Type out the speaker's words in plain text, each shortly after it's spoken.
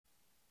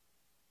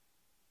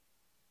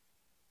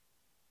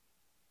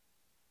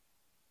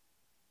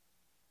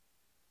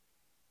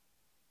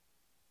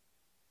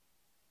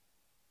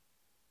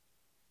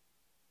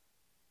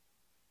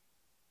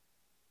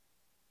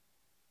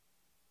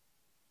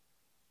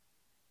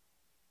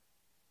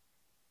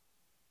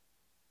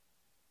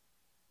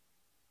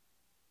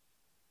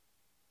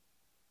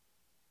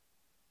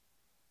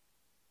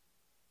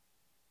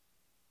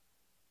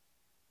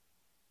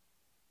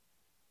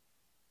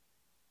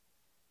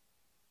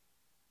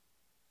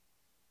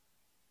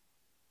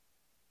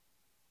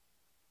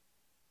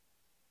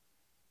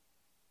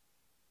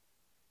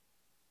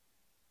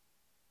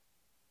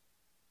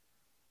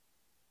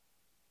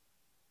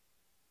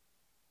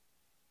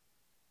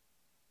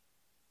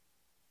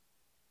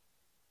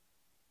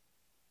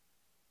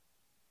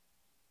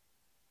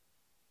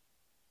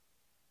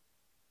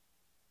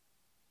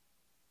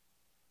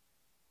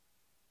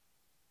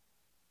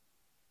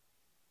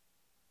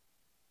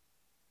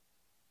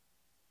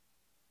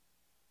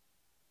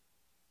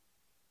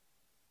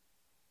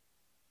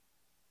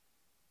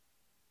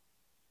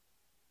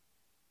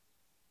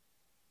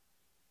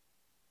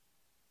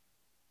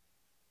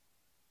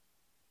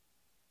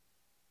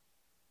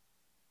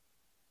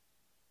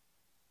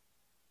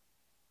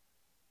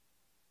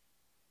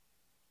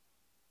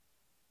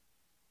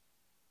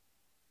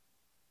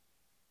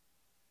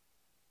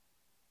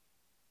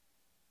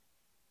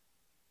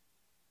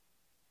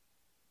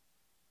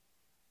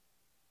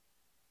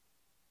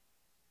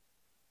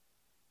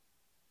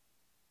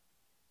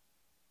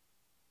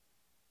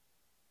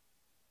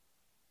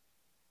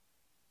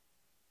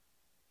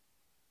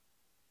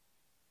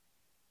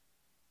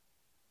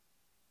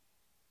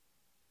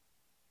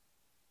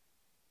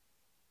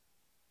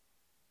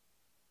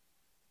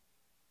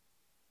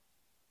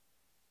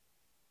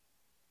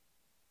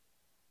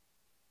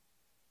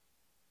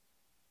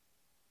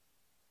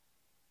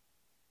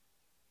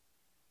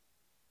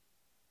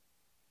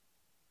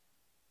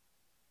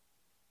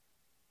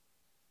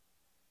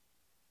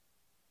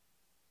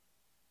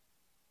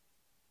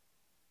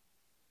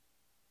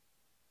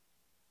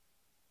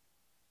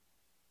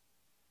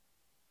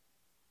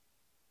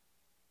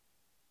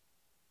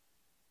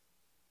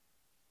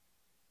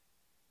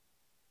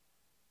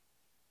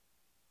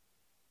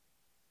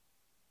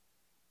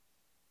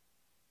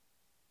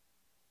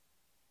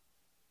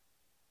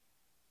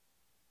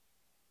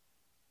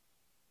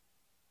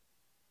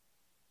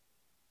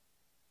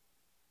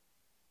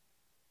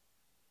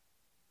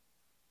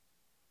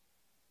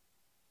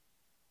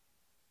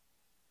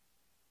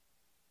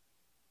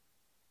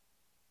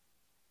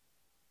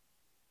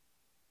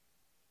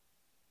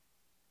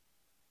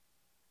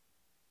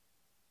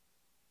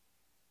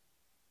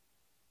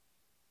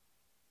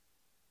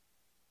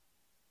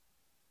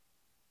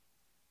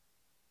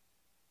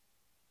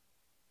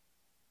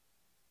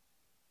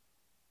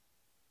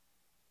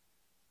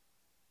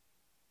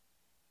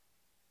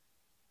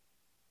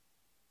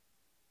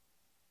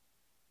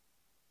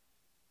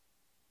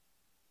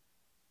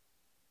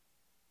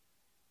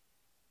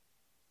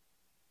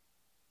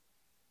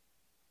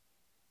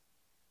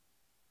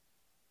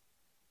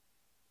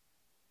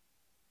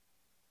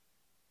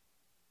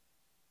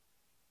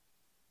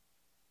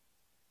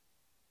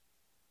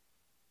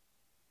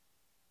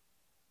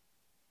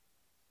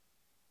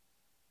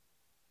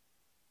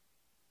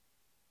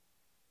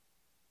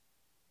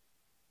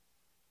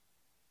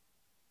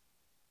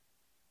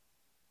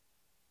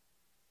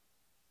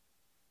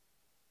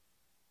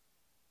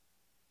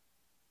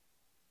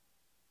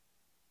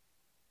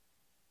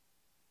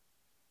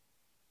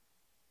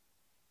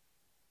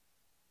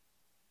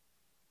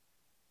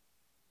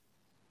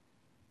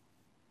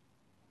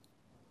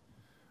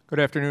Good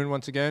afternoon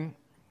once again.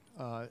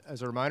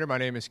 As a reminder, my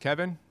name is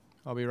Kevin.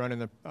 I'll be running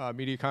the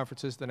media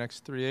conferences the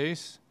next 3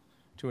 days,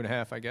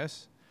 2.5, I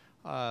guess.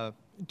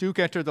 Duke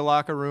entered the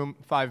locker room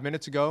 5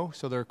 minutes ago,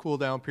 so their cool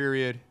down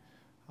period,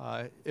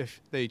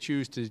 if they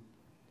choose to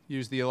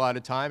use the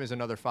allotted time, is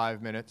another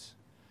 5 minutes.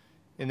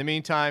 In the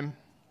meantime,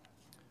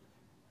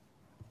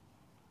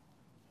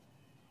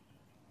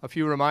 a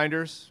few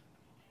reminders.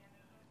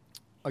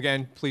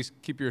 Again, please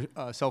keep your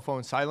cell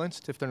phones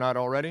silenced if they're not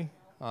already.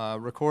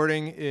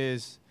 Recording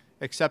is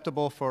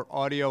acceptable for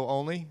audio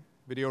only.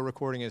 Video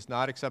recording is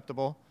not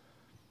acceptable.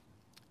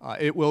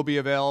 It will be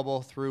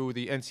available through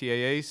the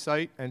NCAA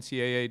site,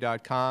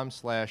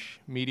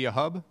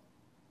 ncaa.com/mediahub.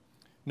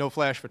 No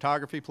flash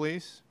photography,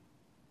 please.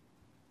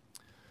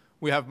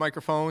 We have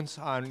microphones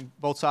on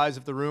both sides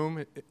of the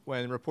room.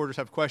 When reporters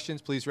have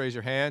questions, please raise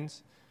your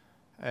hands,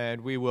 and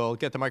we will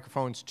get the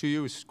microphones to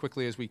you as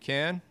quickly as we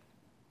can.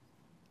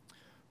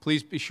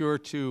 Please be sure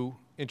to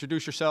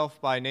introduce yourself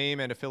by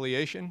name and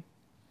affiliation.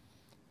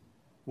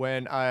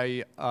 When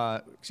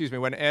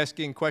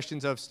asking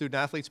questions of student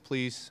athletes,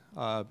 please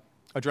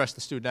address the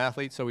student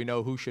athlete so we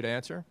know who should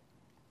answer.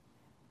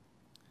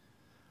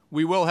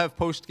 We will have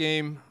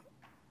post-game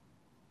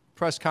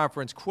press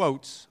conference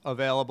quotes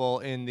available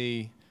in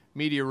the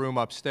media room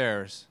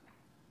upstairs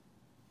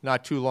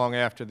not too long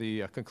after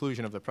the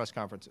conclusion of the press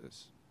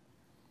conferences.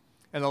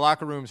 And the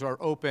locker rooms are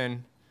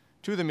open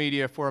to the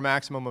media for a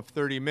maximum of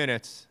 30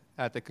 minutes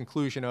at the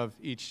conclusion of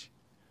each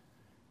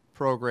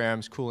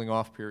program's cooling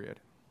off period.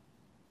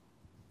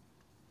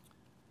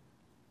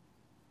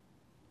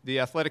 The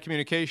athletic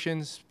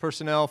communications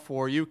personnel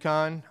for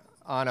UConn,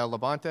 Anna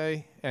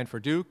Labonte, and for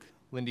Duke,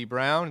 Lindy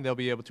Brown, they'll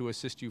be able to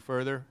assist you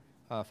further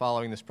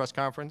following this press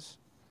conference.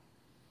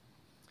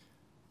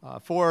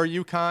 For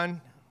UConn,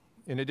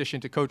 in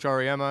addition to Coach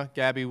Ariema,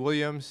 Gabby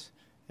Williams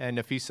and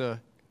Nafisa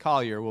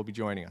Collier will be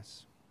joining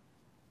us.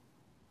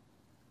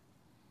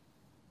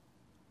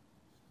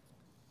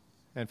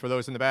 And for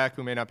those in the back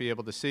who may not be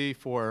able to see,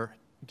 for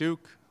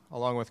Duke,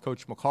 along with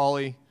Coach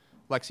McCauley,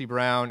 Lexi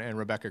Brown, and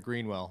Rebecca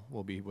Greenwell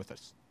will be with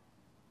us.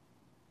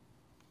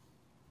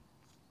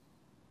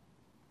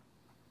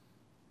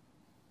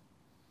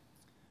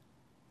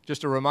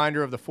 Just a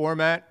reminder of the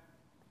format.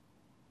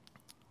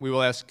 We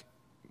will ask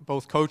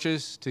both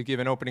coaches to give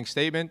an opening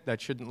statement that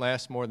shouldn't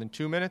last more than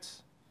 2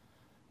 minutes.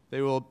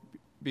 They will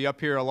be up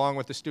here along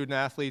with the student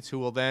athletes who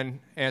will then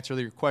answer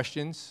your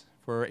questions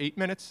for 8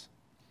 minutes.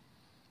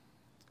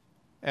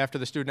 After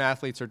the student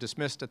athletes are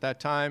dismissed at that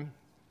time,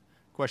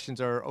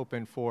 questions are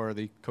open for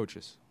the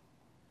coaches.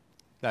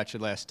 That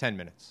should last 10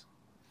 minutes.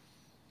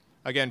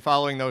 Again,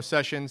 following those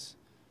sessions,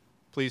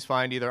 please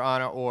find either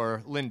Anna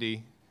or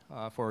Lindy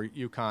for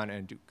UConn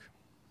and Duke.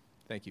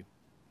 Thank you.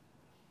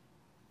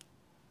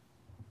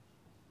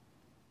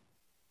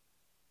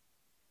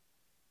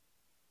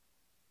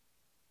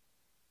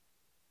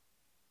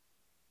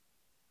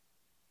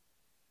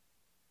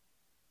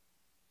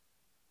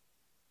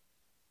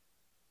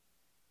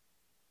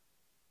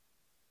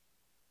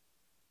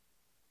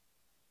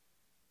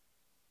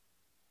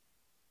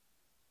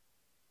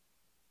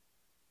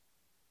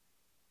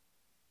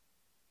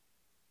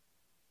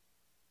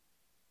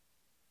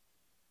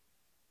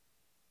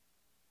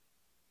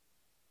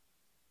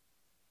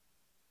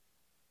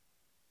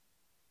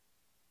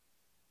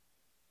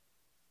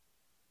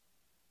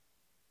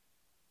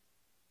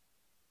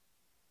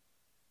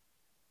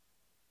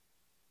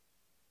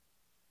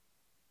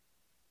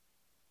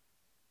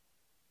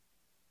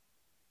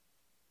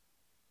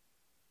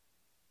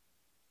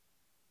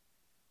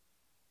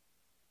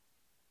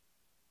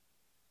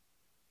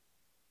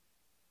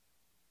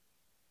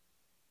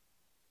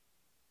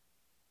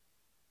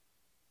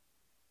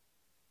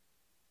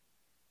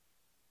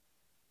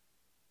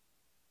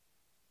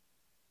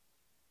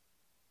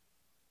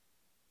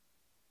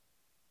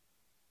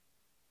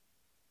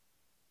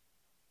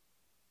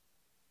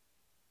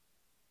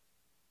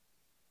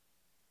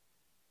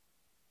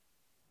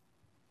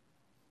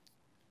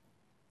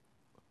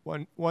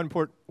 One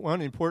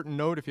important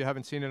note, if you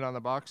haven't seen it on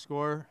the box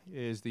score,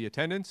 is the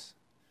attendance,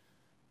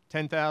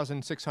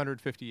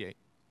 10,658.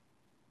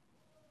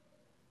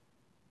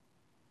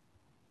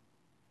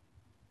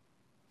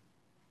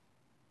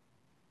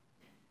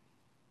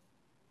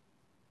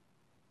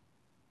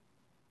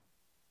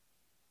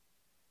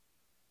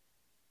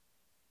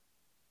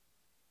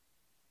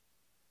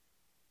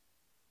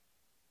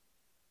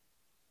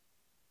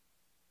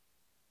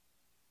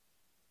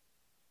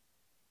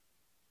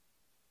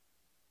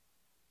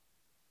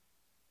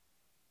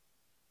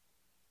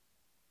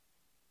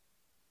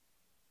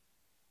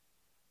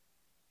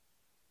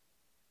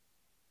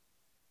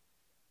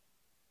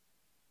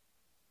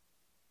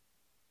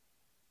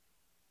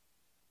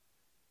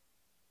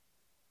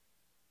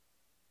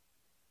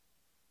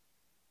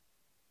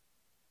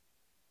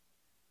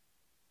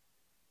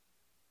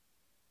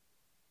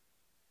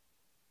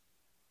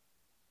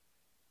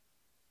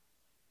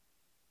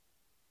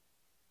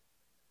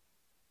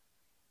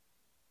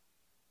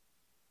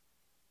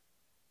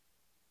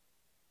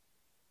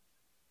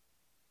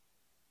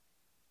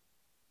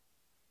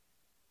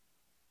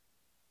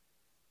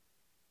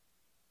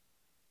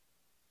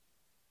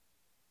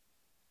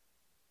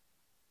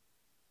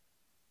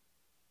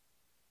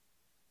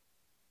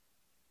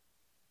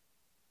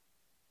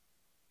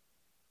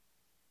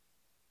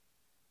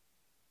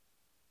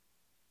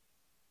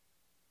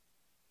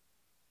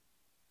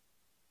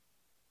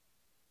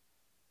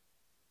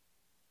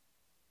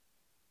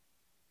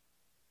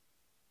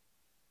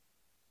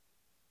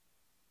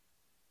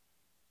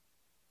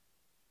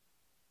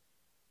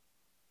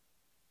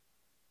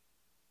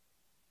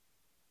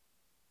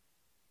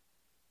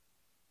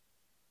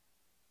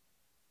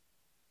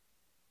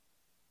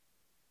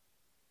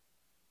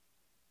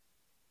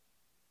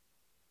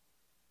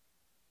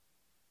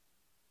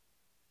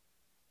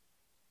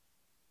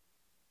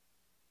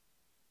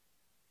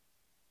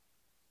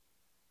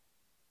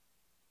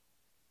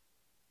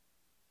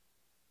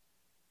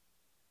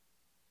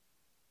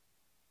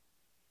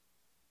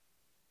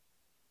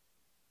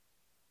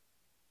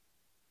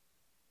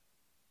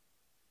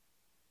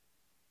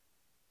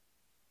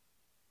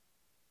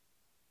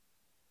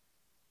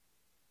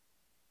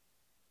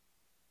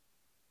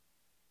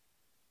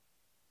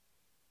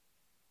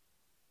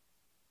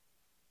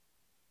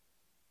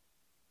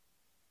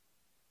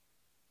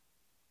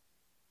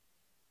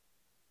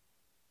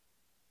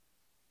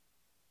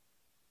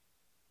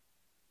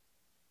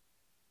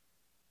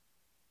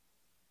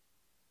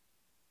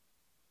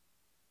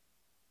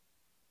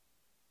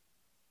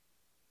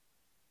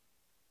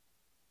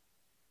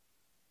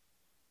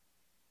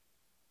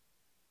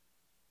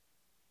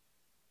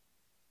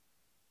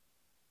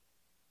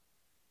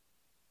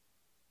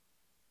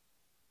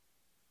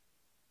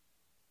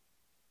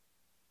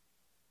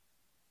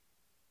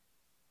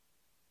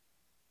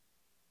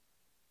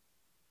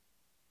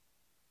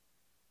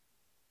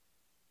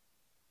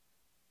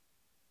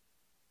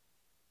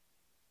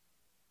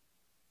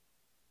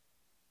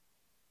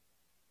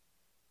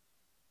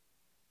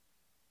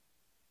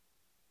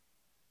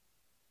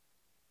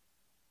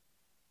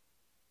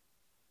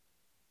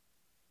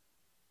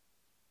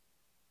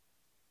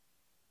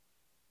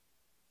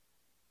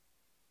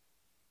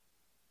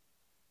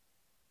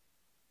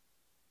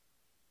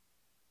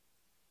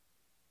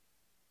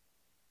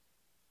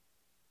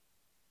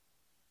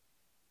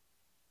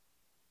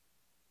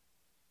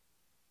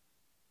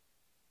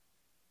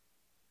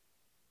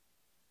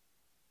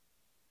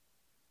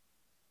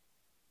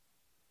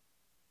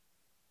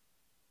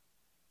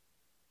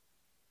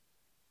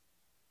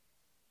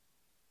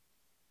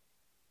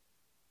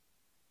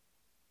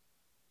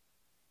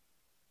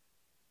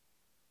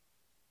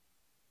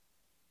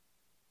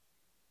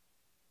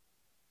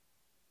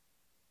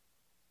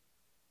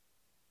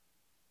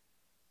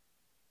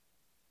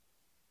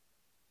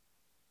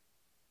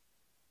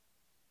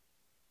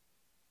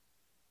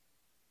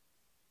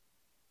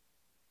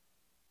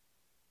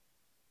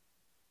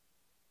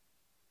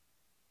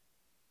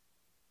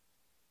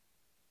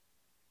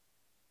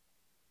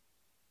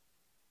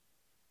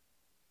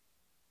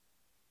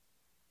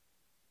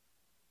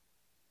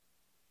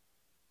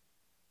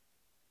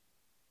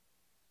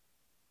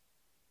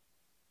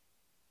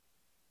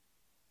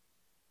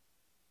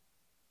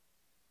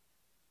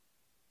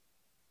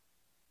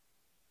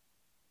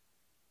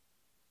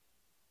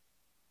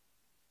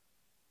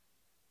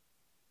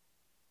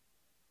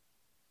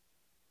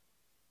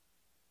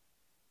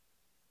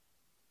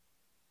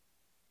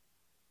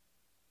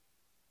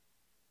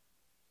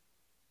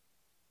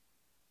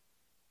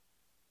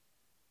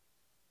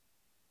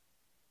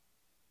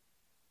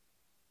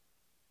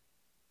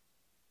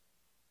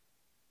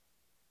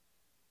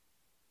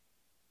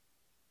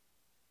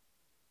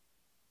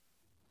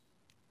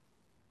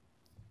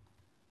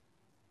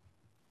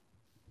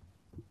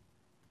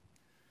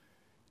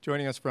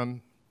 Joining us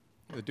from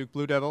the Duke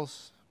Blue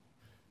Devils,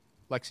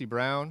 Lexi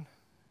Brown,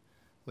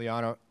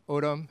 Liana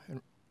Odom,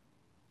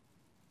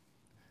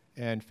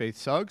 and Faith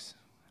Suggs,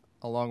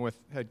 along with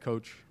head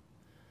coach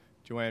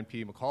Joanne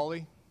P.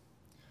 McCauley.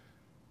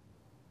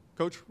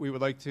 Coach, we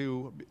would like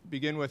to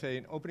begin with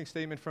an opening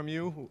statement from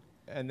you,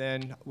 and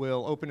then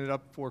we'll open it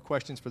up for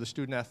questions for the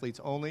student athletes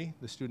only.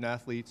 The student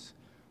athletes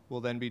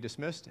will then be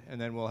dismissed, and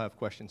then we'll have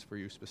questions for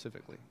you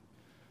specifically.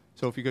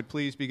 So if you could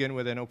please begin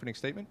with an opening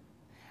statement.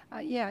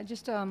 Yeah,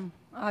 just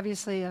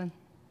obviously a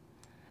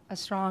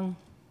strong,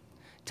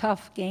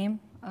 tough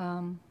game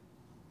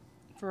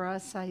for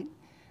us. I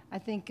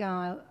think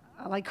I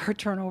like our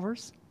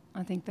turnovers.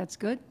 I think that's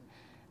good.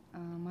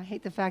 I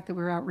hate the fact that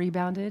we were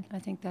out-rebounded. I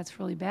think that's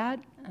really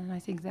bad, and I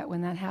think that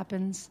when that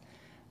happens,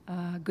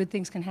 good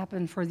things can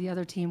happen for the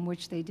other team,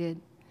 which they did.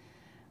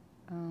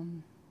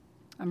 I'm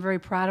very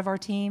proud of our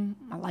team.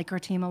 I like our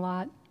team a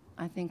lot.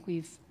 I think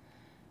we've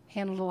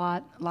handled a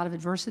lot of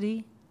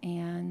adversity,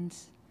 and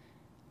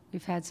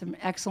we've had some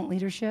excellent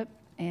leadership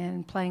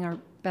and playing our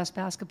best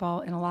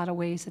basketball in a lot of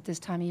ways at this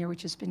time of year,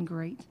 which has been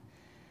great.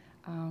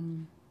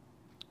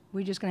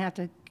 We're just going to have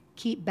to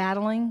keep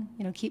battling,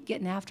 keep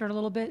getting after it a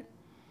little bit,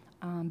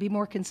 be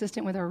more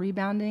consistent with our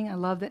rebounding. I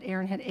love that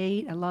Aaron had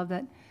 8. I love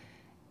that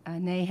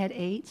Nay had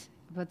 8,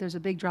 but there's a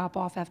big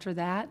drop-off after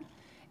that.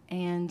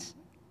 And,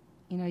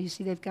 you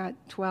see they've got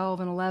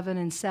 12 and 11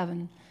 and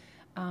 7.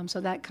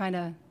 So that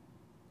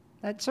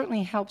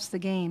certainly helps the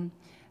game.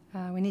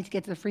 We need to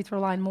get to the free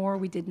throw line more.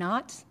 We did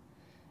not.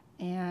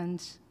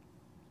 And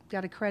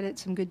got to credit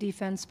some good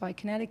defense by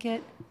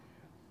Connecticut.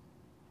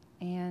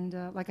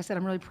 And like I said,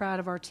 I'm really proud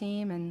of our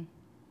team, and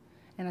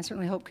I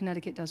certainly hope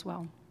Connecticut does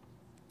well.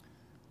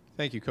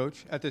 Thank you,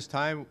 Coach. At this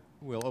time,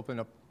 we'll open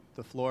up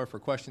the floor for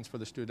questions for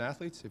the student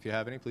athletes. If you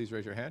have any, please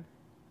raise your hand.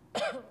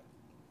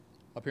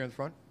 Up here in the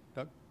front,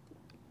 Doug.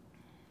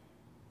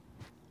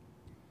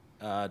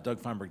 Doug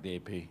Feinberg, the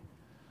AP.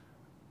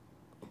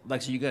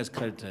 Lexi, you guys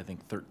cut it to, I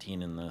think,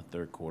 13 in the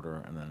third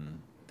quarter, and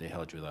then they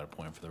held you without a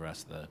point for the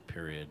rest of the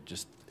period.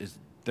 Just is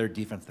their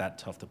defense that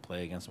tough to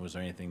play against? Was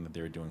there anything that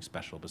they were doing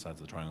special besides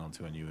the triangle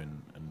two on you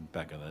and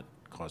Becca that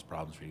caused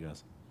problems for you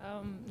guys?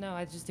 No,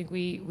 I just think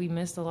we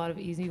missed a lot of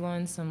easy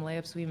ones, some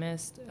layups we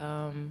missed,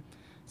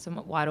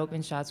 some wide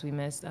open shots we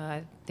missed.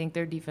 I think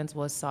their defense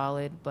was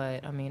solid,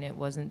 but it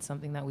wasn't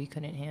something that we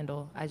couldn't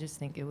handle. I just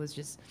think it was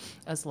just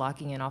us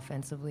locking in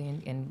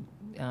offensively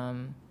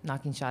and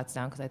knocking shots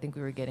down, because I think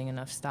we were getting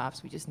enough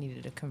stops. We just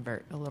needed to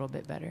convert a little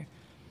bit better.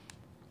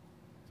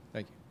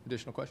 Thank you.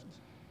 Additional questions?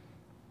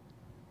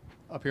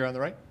 Up here on the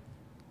right.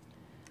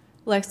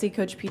 Lexi,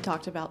 Coach P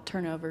talked about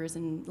turnovers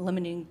and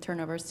limiting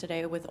turnovers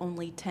today with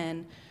only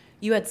 10.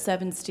 You had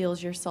 7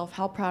 steals yourself.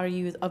 How proud are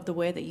you of the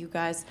way that you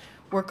guys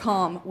were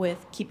calm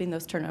with keeping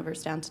those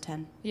turnovers down to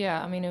 10?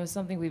 Yeah, it was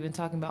something we've been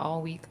talking about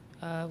all week,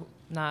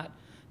 not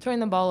turning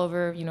the ball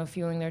over,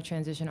 fueling their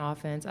transition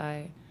offense.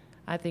 I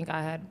think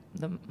I had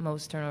the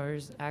most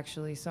turnovers,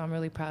 actually, so I'm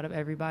really proud of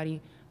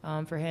everybody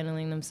for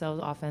handling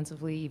themselves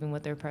offensively, even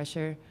with their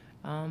pressure.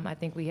 I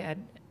think we had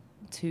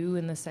 2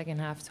 in the second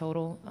half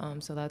total,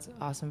 so that's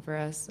awesome for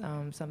us,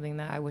 something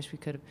that I wish we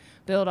could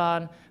build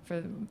on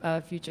for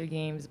future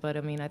games, but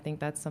I think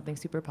that's something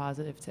super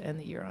positive to end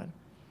the year on.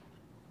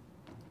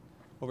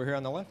 Over here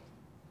on the left.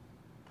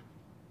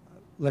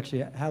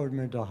 Lexi, Howard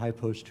Mandel, high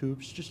post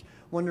hoops. Just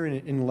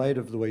wondering, in light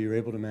of the way you're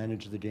able to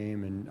manage the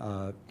game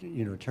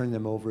and turn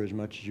them over as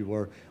much as you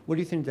were, what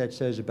do you think that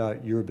says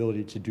about your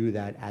ability to do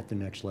that at the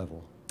next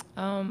level?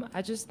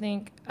 I just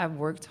think I've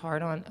worked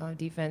hard on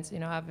defense.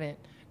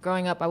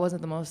 Growing up, I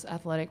wasn't the most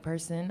athletic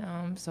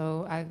person,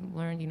 so I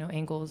learned,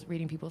 angles,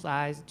 reading people's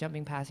eyes,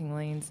 jumping passing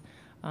lanes.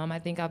 I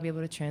think I'll be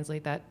able to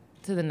translate that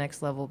to the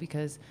next level,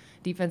 because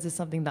defense is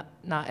something that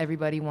not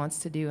everybody wants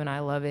to do, and I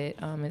love it.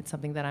 It's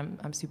something that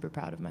I'm super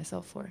proud of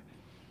myself for.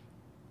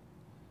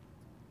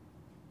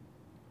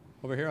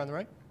 Over here on the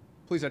right.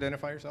 Please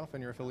identify yourself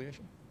and your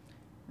affiliation.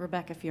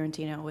 Rebecca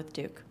Fiorentino with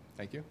Duke.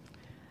 Thank you.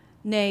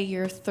 Nay,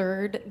 your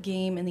 3rd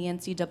game in the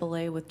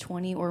NCAA with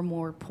 20 or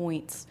more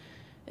points.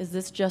 Is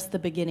this just the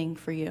beginning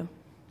for you?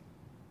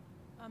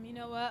 You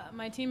know what?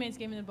 My teammates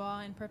gave me the ball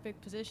in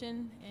perfect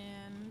position,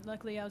 and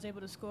luckily I was able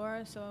to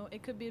score, so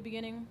it could be a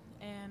beginning,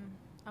 and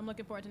I'm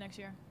looking forward to next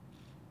year.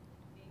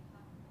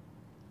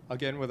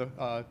 Again, with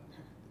a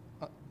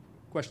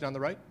question on the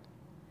right.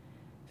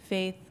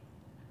 Faith,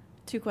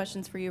 2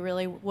 questions for you,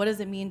 really. What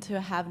does it mean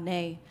to have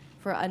Nay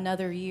for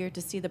another year,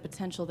 to see the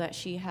potential that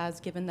she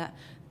has, given that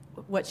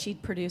what she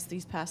produced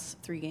these past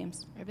 3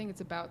 games? I think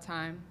it's about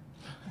time.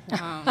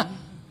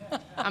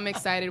 I'm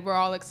excited. We're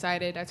all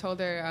excited. I told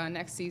her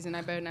next season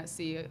I better not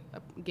see a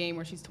game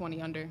where she's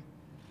 20 under.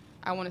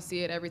 I want to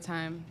see it every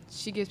time.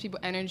 She gives people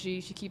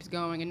energy. She keeps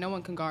going, and no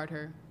one can guard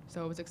her.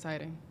 So it was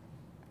exciting.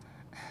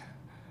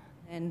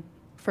 And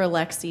for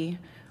Lexi,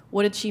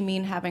 what did she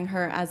mean having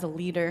her as a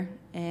leader,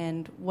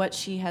 and what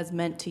she has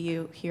meant to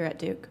you here at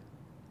Duke?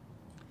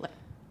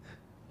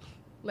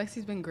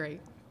 Lexi's been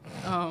great.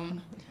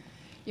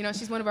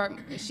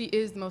 She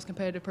is the most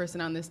competitive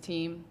person on this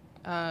team.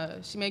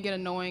 She may get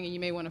annoying and you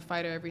may want to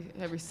fight her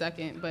every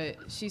second, but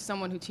she's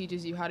someone who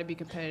teaches you how to be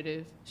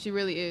competitive. She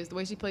really is. The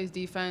way she plays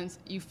defense,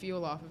 you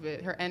feel off of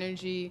it. Her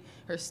energy,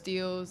 her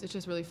steals, it's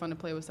just really fun to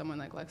play with someone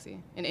like Lexi.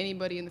 And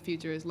anybody in the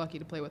future is lucky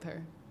to play with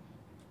her.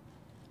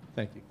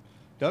 Thank you.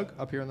 Doug,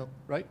 up here on the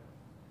right.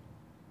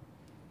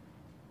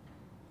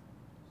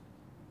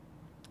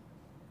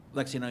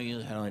 Lexi, I know you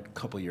had only a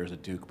couple years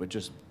at Duke, but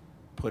just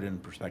put in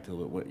perspective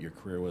what your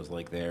career was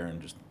like there,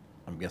 and just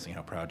I'm guessing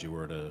how proud you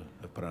were to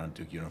have put on a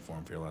Duke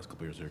uniform for your last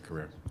couple years of your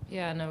career.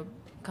 Yeah, no,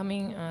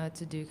 coming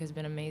to Duke has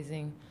been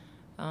amazing.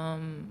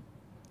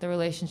 The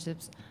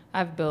relationships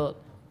I've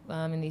built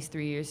in these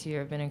 3 years here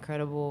have been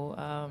incredible.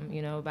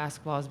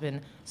 Basketball has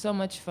been so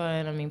much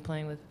fun. I mean,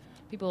 playing with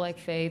people like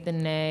Faith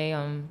and Nay,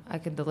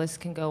 the list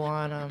can go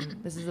on.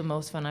 This is the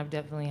most fun I've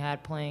definitely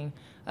had playing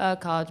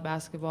college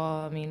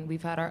basketball. I mean,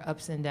 we've had our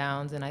ups and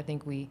downs, and I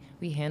think we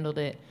handled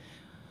it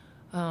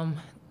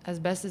as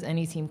best as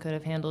any team could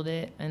have handled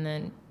it. And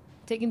then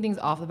taking things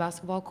off the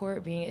basketball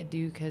court, being at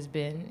Duke has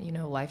been,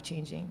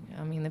 life-changing.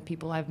 I mean, the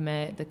people I've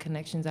met, the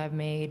connections I've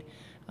made,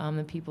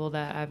 the people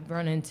that I've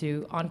run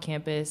into on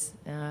campus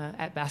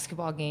at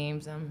basketball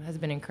games has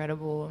been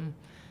incredible.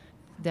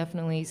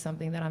 Definitely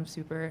something that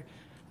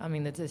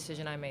the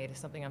decision I made is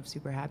something I'm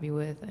super happy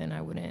with, and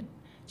I wouldn't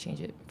change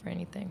it for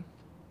anything.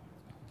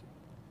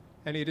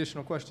 Any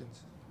additional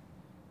questions?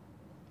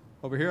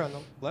 Over here on the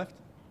left.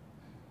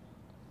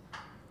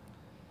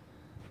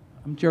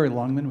 I'm Jerry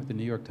Longman with the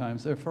New York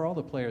Times. For all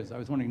the players, I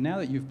was wondering, now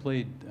that you've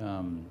played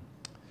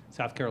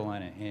South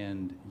Carolina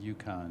and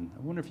UConn, I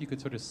wonder if you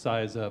could sort of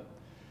size up,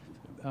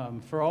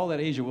 for all that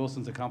Asia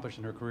Wilson's accomplished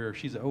in her career,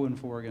 she's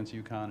 0-4 against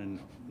UConn and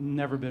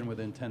never been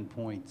within 10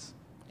 points.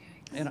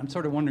 And I'm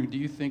sort of wondering, do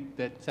you think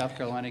that South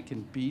Carolina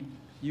can beat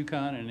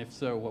UConn? And if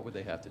so, what would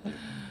they have to do?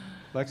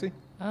 Lexi?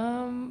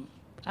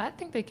 I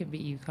think they could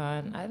beat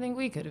UConn. I think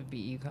we could have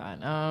beat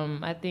UConn.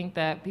 I think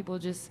that people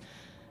just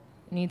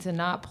need to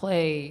not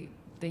play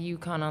the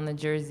UConn on the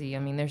jersey. I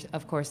mean, they're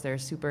a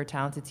super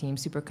talented team,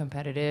 super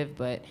competitive,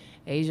 but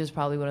Asia's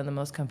probably one of the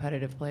most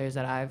competitive players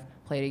that I've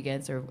played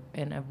against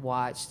and have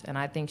watched. And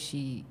I think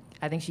she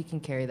can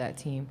carry that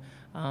team.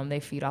 They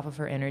feed off of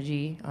her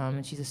energy,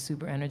 and she's a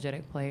super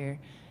energetic player.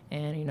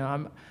 And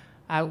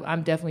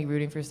I'm definitely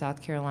rooting for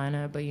South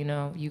Carolina, but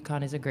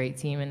UConn is a great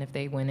team, and if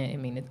they win it, I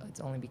mean it's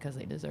only because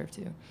they deserve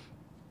to.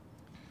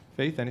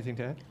 Faith, anything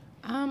to add?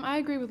 I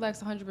agree with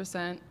Lex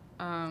 100%.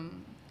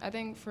 I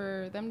think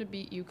for them to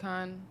beat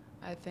UConn,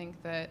 I think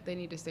that they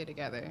need to stay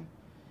together.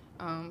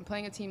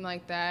 Playing a team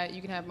like that,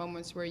 you can have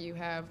moments where you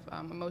have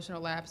emotional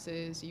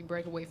lapses, you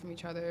break away from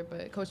each other,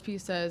 but Coach P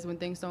says when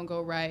things don't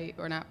go right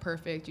or not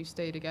perfect, you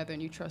stay together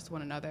and you trust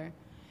one another.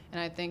 And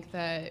I think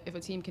that if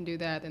a team can do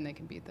that, then they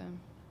can beat them.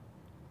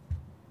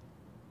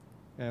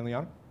 And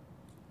Liana?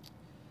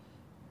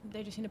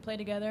 They just need to play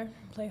together,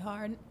 play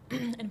hard,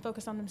 and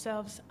focus on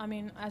themselves. I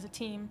mean, as a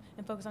team,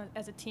 and focus on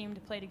as a team to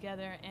play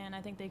together, and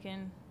I think they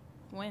can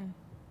win.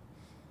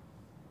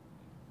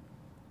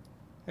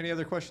 Any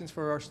other questions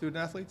for our student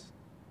athletes?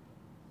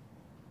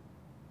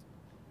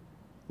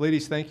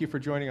 Ladies, thank you for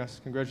joining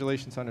us.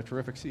 Congratulations on a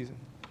terrific season.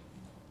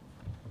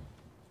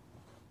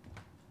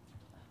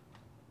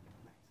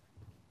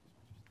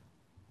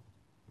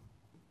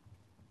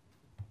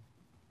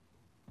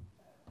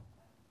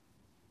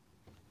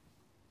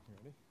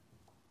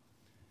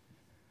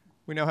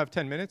 We now have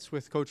 10 minutes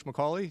with Coach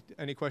McCauley.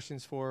 Any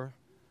questions for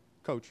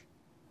Coach?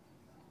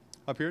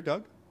 Up here,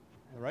 Doug,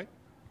 on the right.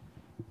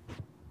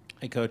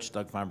 Hey, Coach.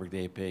 Doug Feinberg,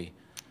 the AP.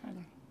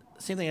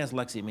 Same thing as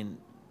Lexi. I mean,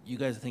 you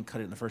guys, I think,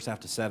 cut it in the first half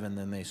to 7,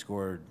 then they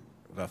scored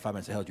about 5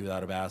 minutes. They held you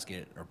without a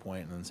basket or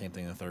point, and then the same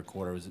thing in the third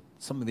quarter. Was it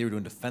something they were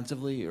doing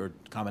defensively or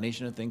a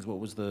combination of things? What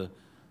was the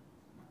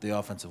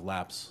offensive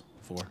lapse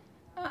for?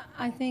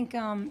 I think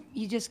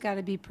you just got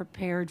to be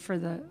prepared for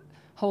the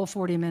whole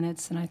 40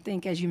 minutes, and I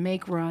think as you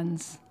make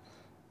runs,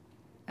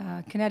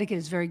 Connecticut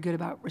is very good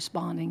about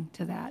responding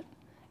to that.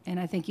 And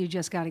I think you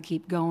just got to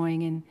keep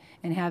going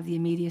and have the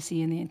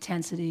immediacy and the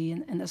intensity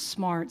and the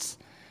smarts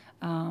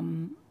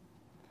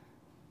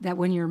that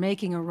when you're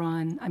making a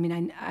run, I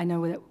mean, I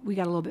know that we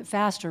got a little bit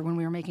faster when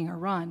we were making a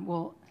run.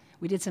 Well,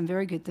 we did some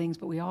very good things,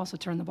 but we also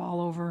turned the ball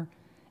over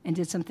and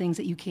did some things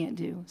that you can't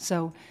do.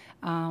 So,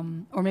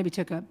 or maybe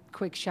took a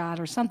quick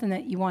shot or something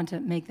that you want to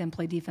make them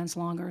play defense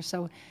longer.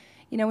 So,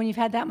 when you've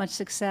had that much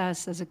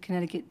success as a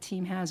Connecticut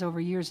team has over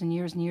years and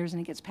years and years,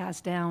 and it gets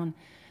passed down,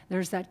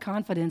 there's that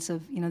confidence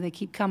of, they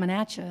keep coming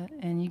at you,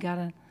 and you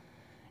gotta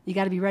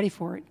be ready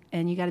for it,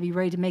 and you gotta be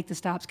ready to make the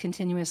stops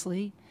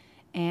continuously.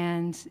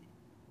 And,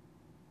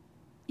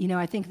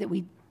 I think that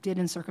we did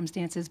in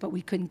circumstances, but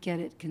we couldn't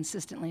get it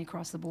consistently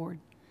across the board.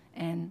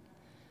 And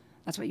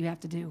that's what you have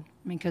to do.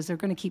 I mean, because they're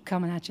going to keep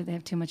coming at you. They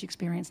have too much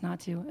experience not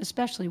to,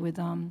 especially with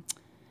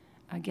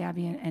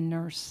Gabby and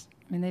Nurse.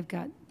 I mean, they've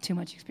got too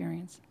much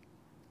experience.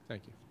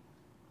 Thank you.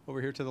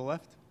 Over here to the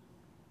left.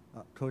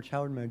 Coach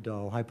Howard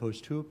Mandel, High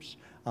Post Hoops.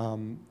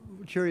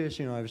 Curious,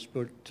 I've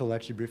spoke to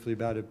Lexi briefly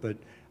about it, but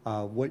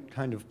what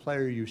kind of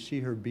player you see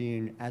her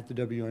being at the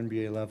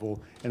WNBA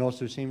level, and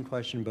also same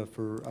question, but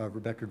for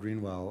Rebecca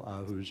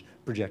Greenwell, who's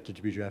projected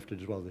to be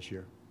drafted as well this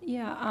year.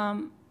 Yeah,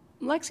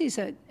 Lexi's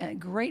a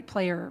great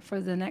player for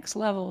the next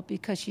level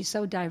because she's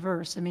so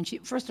diverse. I mean,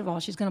 first of all,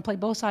 she's going to play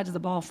both sides of the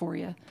ball for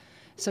you.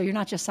 So you're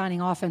not just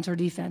signing offense or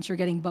defense, you're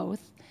getting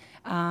both.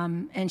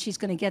 And she's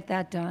going to get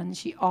that done.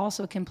 She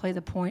also can play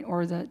the point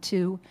or the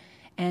two.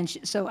 And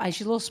she's a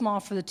little small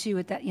for the two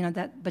at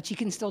that, but she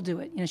can still do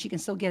it. She can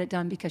still get it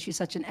done because she's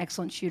such an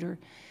excellent shooter.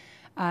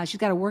 She's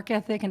got a work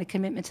ethic and a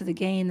commitment to the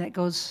game that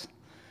goes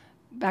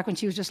back when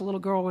she was just a little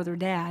girl with her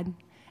dad.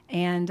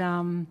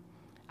 And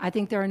I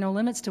think there are no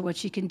limits to what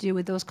she can do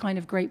with those kind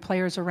of great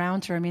players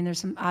around her. I mean, there's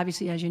some,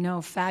 obviously, as you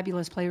know,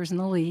 fabulous players in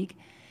the league.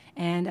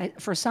 And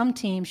for some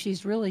teams,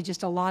 she's really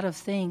just a lot of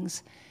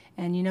things.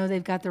 And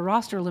they've got their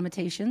roster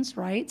limitations,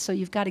 right? So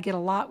you've got to get a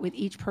lot with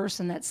each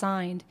person that's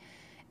signed.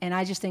 And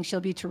I just think she'll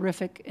be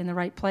terrific in the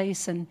right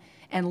place and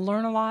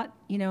learn a lot.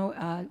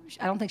 I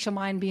don't think she'll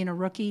mind being a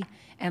rookie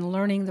and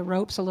learning the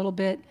ropes a little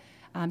bit,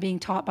 being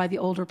taught by the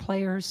older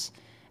players.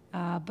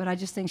 But I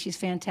just think she's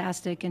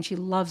fantastic, and she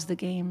loves the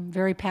game,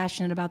 very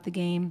passionate about the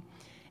game,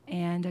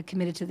 and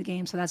committed to the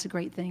game. So that's a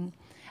great thing.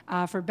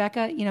 For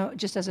Becca,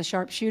 just as a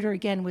sharp shooter,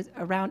 again, with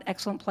around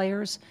excellent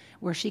players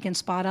where she can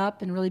spot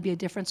up and really be a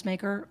difference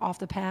maker off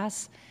the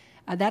pass,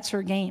 that's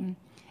her game.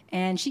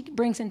 And she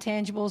brings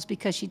intangibles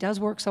because she does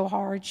work so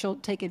hard. She'll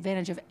take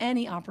advantage of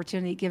any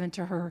opportunity given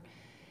to her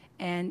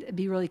and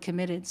be really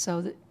committed.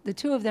 So the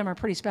two of them are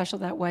pretty special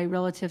that way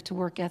relative to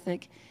work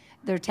ethic.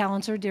 Their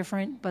talents are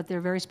different, but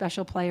they're very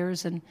special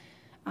players, and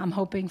I'm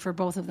hoping for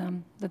both of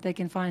them that they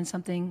can find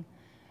something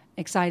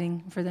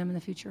exciting for them in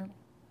the future.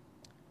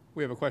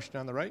 We have a question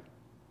on the right.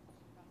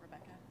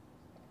 Rebecca.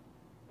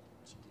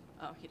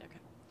 Oh, okay.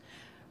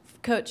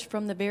 Coach,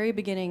 from the very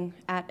beginning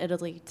at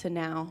Italy to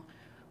now,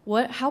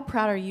 how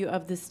proud are you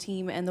of this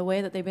team and the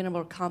way that they've been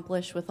able to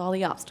accomplish with all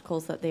the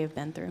obstacles that they have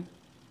been through?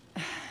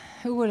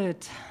 Who would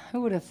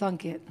have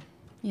thunk it?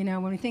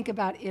 When we think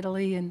about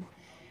Italy and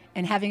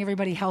having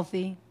everybody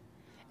healthy,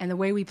 and the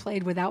way we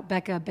played without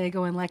Becca,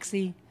 Bego, and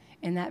Lexi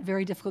in that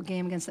very difficult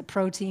game against the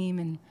pro team,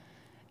 and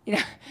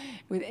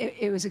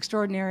it was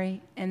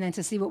extraordinary. And then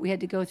to see what we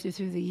had to go through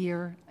the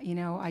year,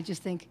 I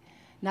just think,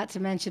 not to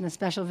mention a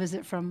special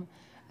visit from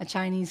a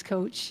Chinese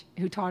coach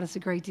who taught us a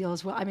great deal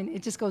as well. I mean,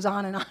 it just goes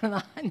on and on and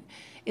on.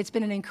 It's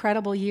been an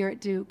incredible year at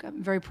Duke.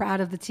 I'm very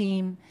proud of the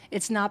team.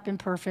 It's not been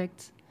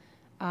perfect.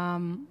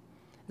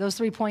 Those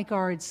 3 point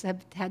guards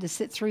have had to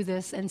sit through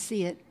this and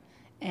see it,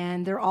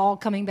 and they're all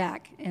coming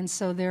back. And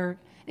so they're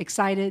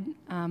excited,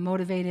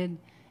 motivated,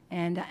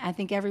 and I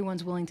think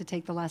everyone's willing to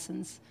take the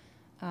lessons.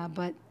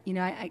 But,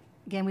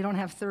 again, we don't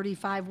have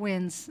 35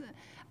 wins,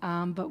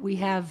 but we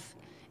have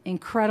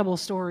incredible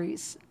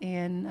stories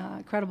and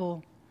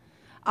incredible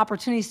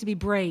opportunities to be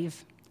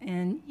brave.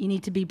 And you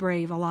need to be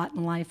brave a lot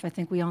in life. I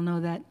think we all know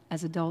that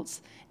as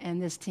adults,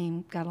 and this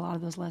team got a lot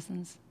of those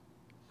lessons.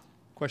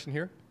 Question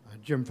here.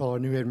 Jim Fuller,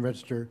 New Haven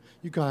Register.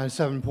 UConn had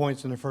 7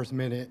 points in the first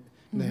minute,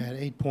 and they had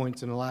 8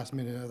 points in the last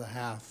minute of the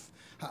half.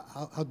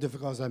 How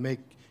difficult does that make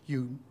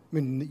you? I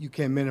mean, you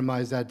can't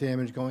minimize that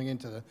damage going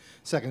into the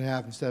second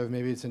half instead of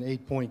maybe it's an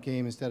 8-point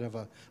game instead of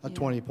a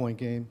 20-point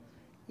game.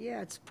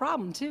 Yeah, it's a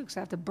problem, too, because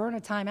I have to burn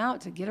a timeout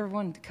to get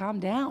everyone to calm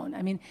down.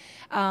 I mean,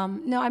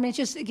 it's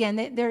just,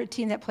 again, they're a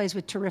team that plays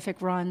with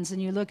terrific runs,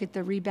 and you look at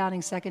the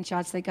rebounding second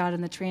shots they got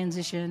in the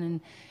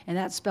transition, and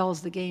that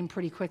spells the game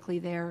pretty quickly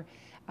there.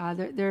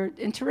 They're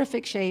in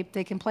terrific shape.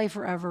 They can play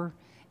forever.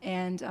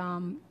 And,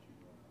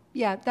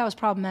 that was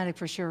problematic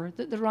for sure.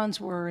 The runs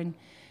were. And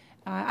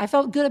I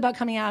felt good about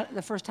coming out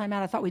the first time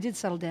out. I thought we did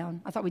settle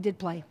down. I thought we did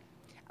play,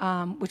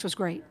 which was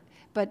great.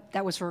 But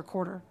that was for a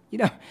quarter,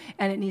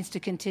 and it needs to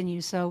continue.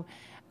 So,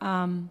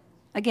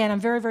 again, I'm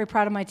very, very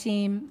proud of my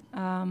team.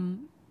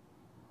 I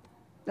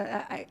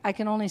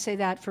can only say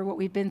that for what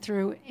we've been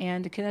through.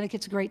 And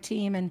Connecticut's a great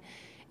team. And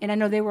I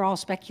know they were all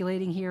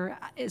speculating here.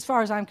 As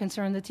far as I'm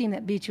concerned, the team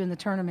that beat you in the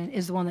tournament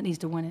is the one that needs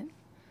to win it.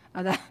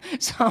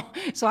 So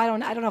I don't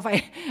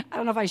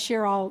know if I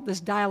share all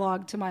this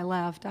dialogue to my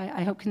left.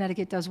 I hope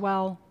Connecticut does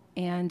well,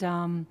 and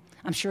I'm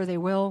sure they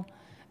will.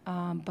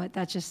 But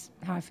that's just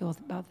how I feel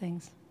about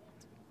things.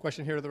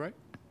 Question here to the right.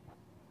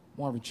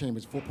 Marvin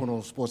Chambers,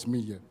 4.0 Sports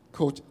Media.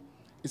 Coach,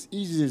 it's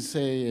easy to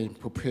say and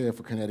prepare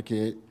for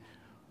Connecticut.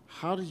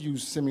 How do you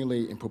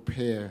simulate and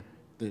prepare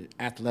the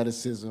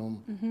athleticism,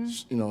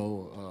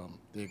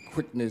 the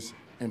quickness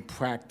and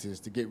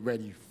practice to get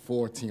ready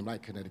for a team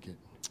like Connecticut?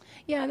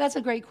 Yeah, that's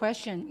a great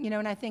question.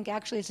 And I think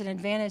actually it's an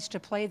advantage to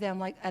play them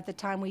like at the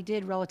time we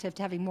did relative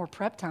to having more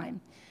prep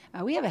time.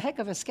 We have a heck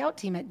of a scout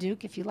team at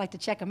Duke, if you'd like to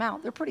check them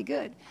out. They're pretty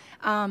good.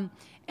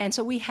 And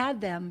so we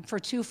had them for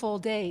 2 full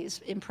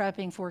days in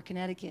prepping for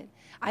Connecticut.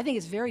 I think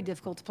it's very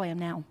difficult to play them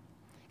now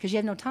because you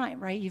have no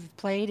time, right? You've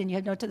played and you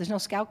have there's no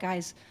scout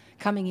guys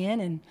coming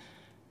in,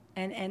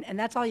 and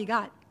that's all you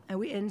got.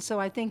 And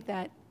so I think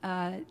that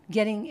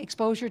getting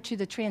exposure to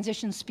the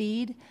transition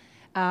speed,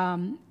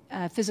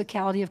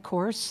 physicality, of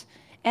course,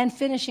 and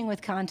finishing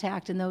with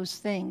contact and those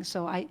things.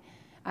 So I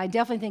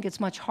definitely think it's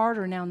much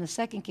harder now in the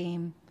second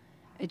game.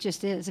 It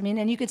just is. I mean,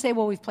 and you could say,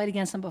 well, we've played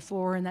against them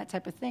before and that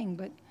type of thing,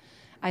 but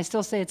I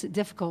still say it's a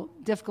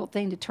difficult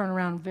thing to turn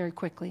around very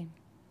quickly.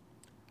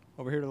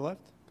 Over here to the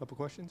left, a couple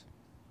questions.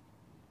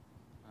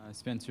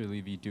 Spencer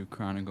Levy, Duke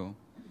Chronicle.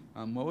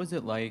 What was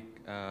it like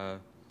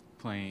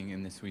playing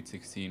in the Sweet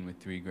 16 with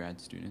 3 grad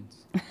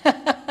students?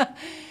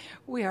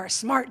 We are a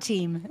smart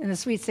team in the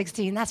Sweet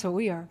 16. That's what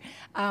we are.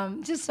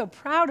 Just so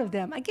proud of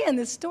them. Again,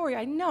 this story,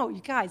 I know,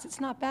 you guys, it's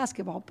not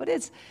basketball, but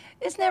it's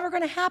never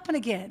going to happen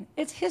again.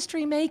 It's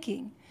history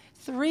making.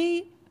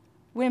 3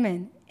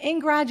 women in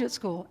graduate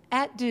school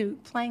at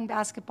Duke playing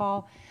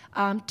basketball,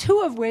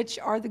 2 of which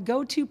are the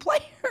go-to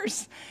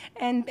players.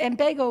 And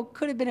Bago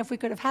could have been if we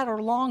could have had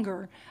her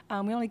longer.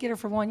 We only get her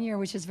for 1 year,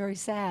 which is very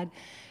sad.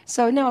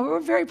 So, no, we're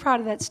very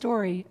proud of that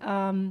story.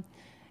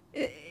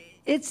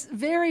 It's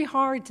very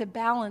hard to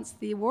balance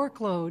the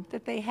workload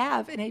that they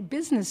have in a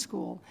business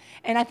school.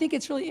 And I think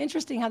it's really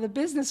interesting how the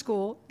business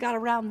school got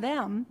around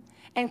them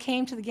and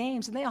came to the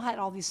games, and they all had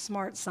all these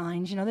smart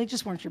signs. You know, they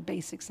just weren't your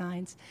basic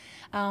signs.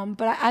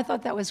 But I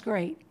thought that was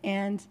great.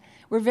 And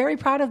we're very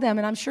proud of them,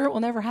 and I'm sure it will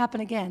never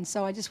happen again.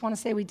 So I just want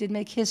to say we did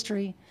make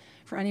history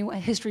for any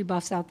history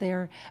buffs out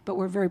there, but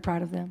we're very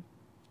proud of them.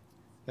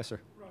 Yes, sir.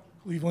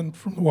 Cleveland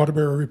from the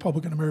Waterbury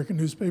Republican American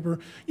newspaper.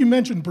 You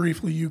mentioned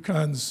briefly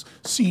UConn's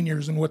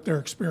seniors and what their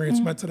experience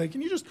meant today.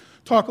 Can you just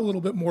talk a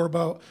little bit more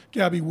about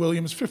Gabby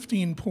Williams,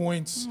 15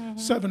 points,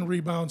 7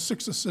 rebounds,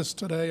 6 assists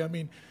today? I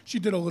mean, she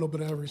did a little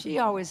bit of everything. She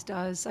always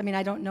does. I mean,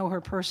 I don't know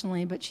her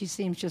personally, but she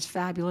seems just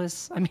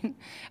fabulous. I mean,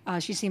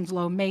 she seems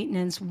low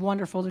maintenance,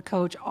 wonderful to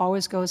coach,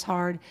 always goes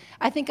hard.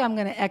 I think I'm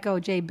going to echo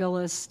Jay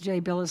Billis. Jay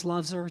Billis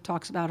loves her,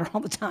 talks about her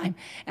all the time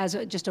as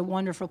just a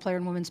wonderful player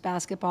in women's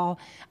basketball.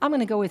 I'm going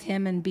to go with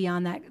him and be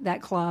on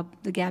that club,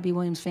 the Gabby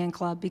Williams fan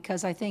club,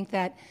 because I think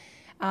that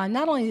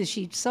not only is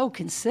she so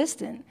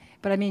consistent,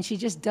 but I mean, she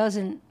just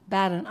doesn't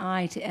bat an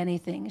eye to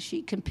anything.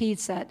 She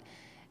competes at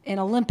an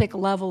Olympic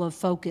level of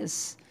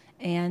focus.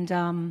 And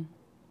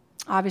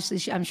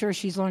obviously, I'm sure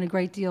she's learned a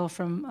great deal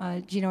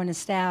from Gino and his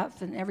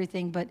staff and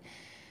everything. But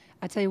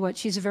I tell you what,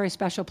 she's a very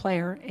special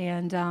player,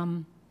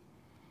 and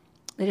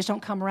they just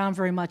don't come around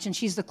very much. And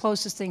she's the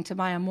closest thing to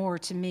Maya Moore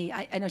to me.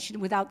 I know she,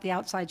 without the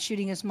outside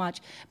shooting as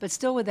much, but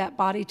still with that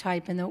body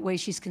type and the way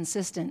she's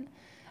consistent.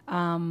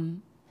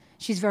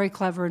 She's very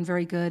clever and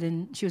very good,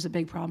 and she was a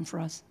big problem for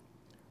us.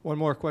 One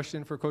more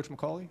question for Coach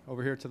McCauley,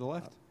 over here to the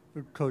left.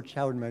 Coach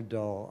Howard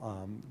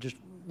Magdal, just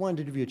wanted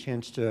to give you a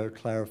chance to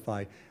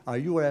clarify.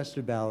 You were asked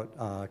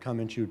about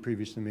comments you had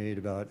previously made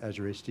about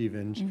Azurá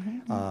Stevens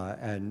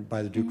and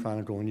by the Duke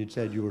Chronicle, and you'd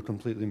said you were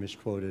completely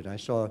misquoted. I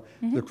saw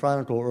the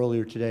Chronicle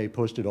earlier today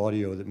posted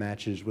audio that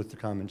matches with the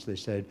comments they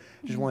said.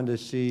 Just wanted to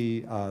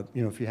see,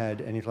 if you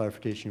had any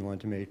clarification you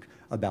wanted to make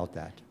about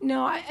that.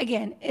 No,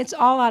 again, it's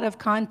all out of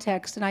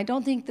context, and I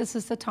don't think this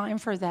is the time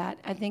for that.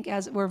 I think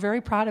we're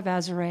very proud of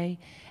Azurá,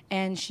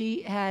 and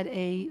she had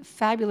a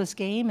fabulous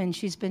game, and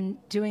she's been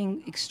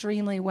doing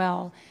extremely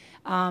well.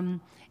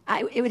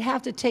 It would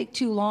have to take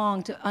too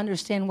long to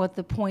understand what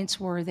the points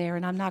were there,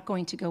 and I'm not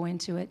going to go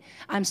into it.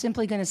 I'm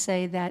simply going to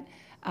say that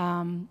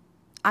Azurá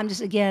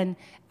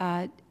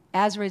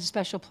is a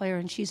special player,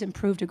 and she's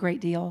improved a great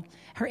deal.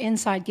 Her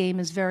inside game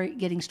is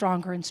getting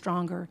stronger and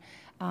stronger.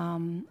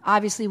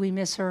 Obviously, we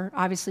miss her.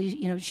 Obviously,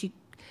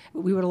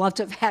 we would have loved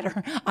to have had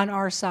her on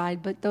our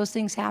side, but those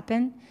things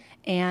happen,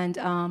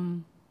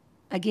 and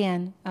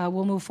again,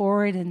 we'll move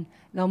forward, and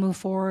they'll move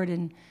forward,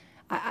 and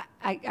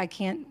I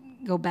can't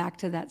go back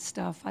to that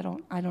stuff. I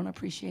don't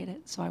appreciate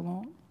it, so I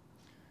won't.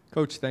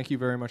 Coach, thank you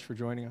very much for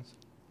joining us.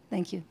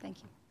 Thank you.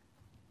 Thank you.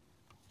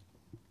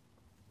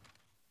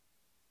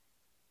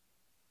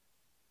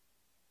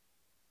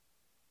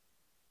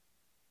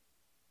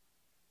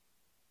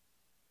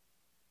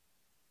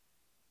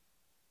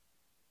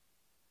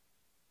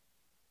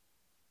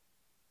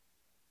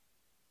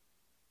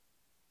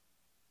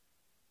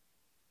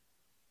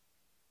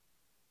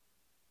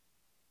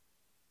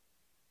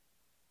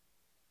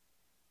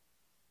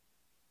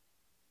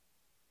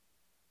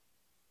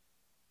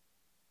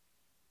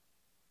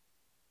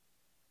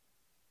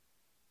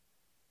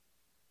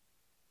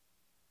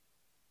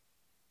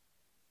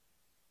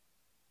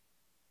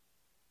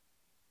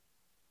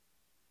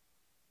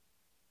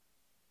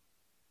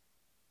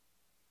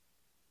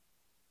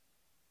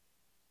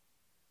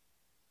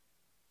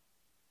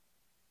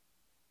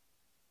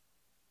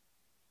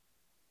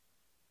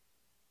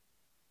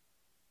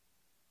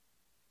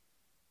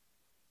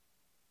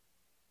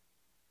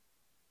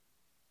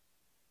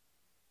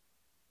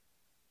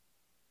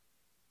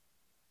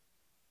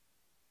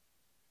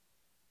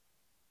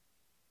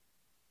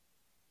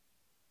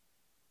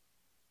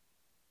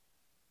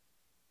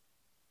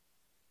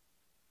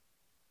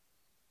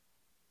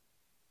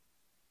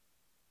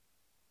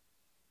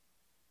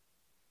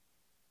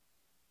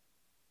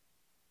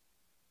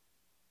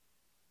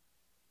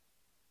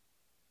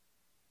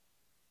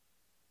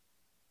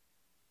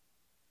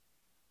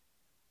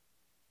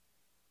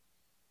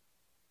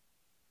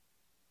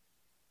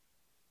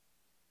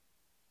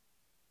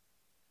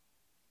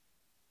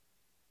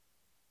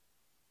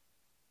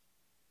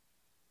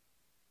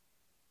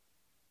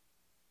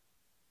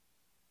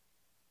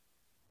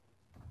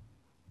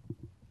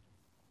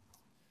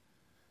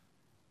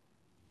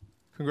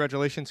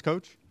 Congratulations,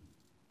 Coach,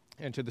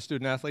 and to the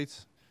student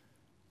athletes.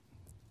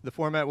 The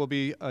format will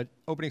be an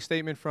opening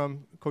statement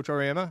from Coach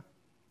Auriemma,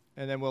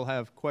 and then we'll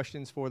have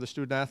questions for the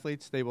student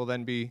athletes. They will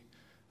then be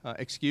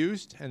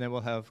excused, and then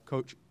we'll have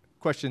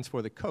questions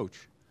for the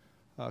coach.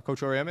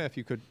 Coach Auriemma, if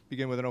you could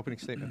begin with an opening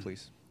statement,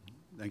 please.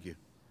 Thank you.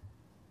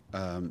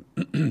 I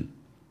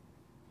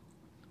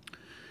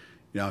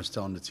was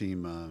telling the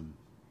team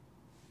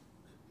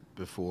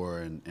before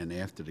and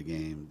after the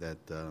game that,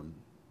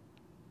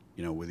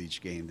 with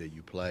each game that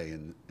you play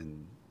in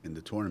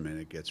the tournament,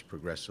 it gets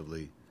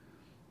progressively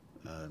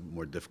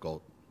more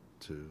difficult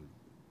to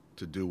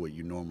do what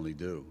you normally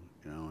do,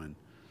 and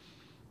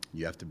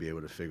you have to be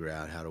able to figure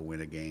out how to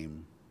win a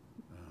game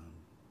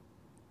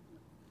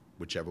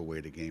whichever way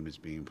the game is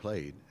being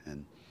played.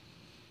 And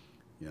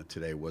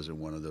today wasn't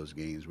one of those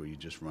games where you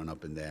just run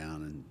up and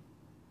down and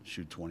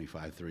shoot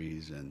 25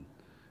 threes and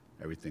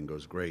everything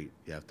goes great.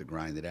 You have to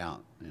grind it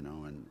out,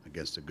 and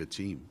against a good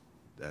team.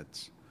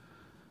 That's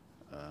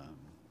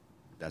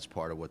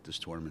part of what this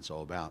tournament's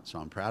all about. So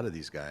I'm proud of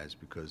these guys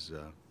because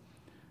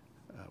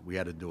we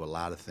had to do a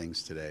lot of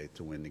things today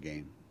to win the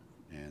game,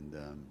 and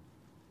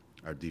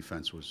our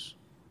defense was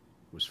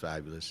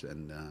fabulous,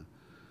 and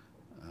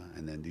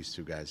then these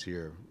two guys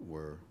here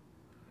were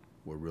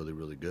really,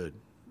 really good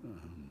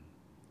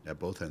at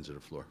both ends of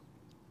the floor.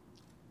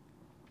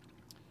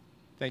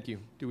 Thank you.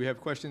 Do we have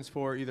questions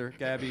for either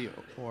Gabby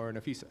or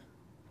Nafisa?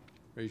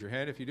 Raise your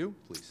hand if you do,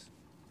 please.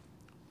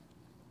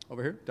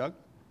 Over here, Doug.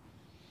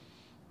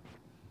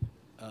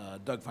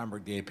 Doug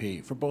Feinberg, the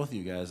AP. For both of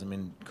you guys, I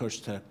mean,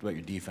 Coach talked about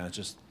your defense,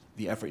 just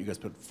the effort you guys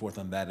put forth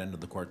on that end of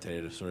the court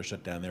today to sort of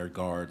shut down their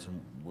guards,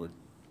 and what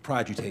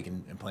pride you take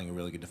in playing a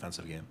really good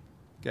defensive game.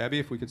 Gabby,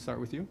 if we could start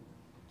with you.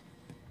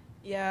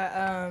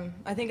 Yeah,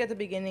 I think at the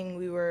beginning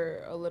we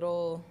were a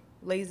little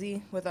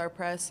lazy with our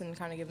press and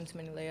kind of giving too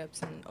many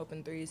layups and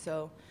open threes.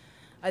 So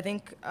I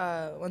think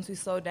once we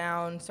slowed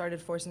down,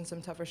 started forcing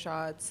some tougher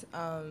shots,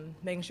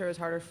 making sure it was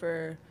harder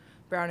for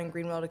Brown and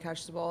Greenwell to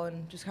catch the ball,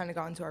 and just kind of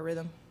got into our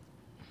rhythm.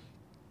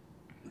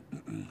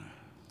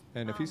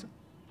 And Nafisa?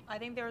 I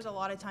think there was a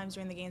lot of times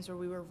during the games where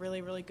we were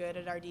really, really good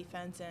at our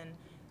defense, and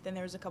then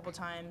there was a couple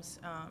times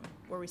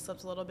where we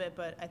slipped a little bit,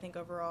 but I think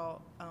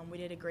overall we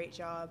did a great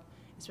job,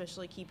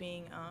 especially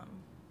keeping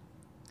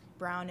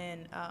Brown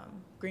and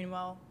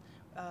Greenwell,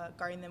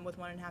 guarding them with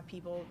 1.5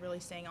 people, really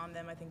staying on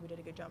them. I think we did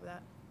a good job of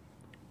that.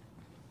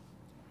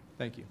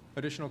 Thank you.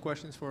 Additional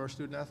questions for our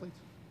student athletes?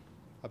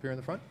 Up here in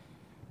the front.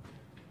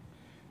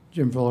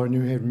 Jim Fuller,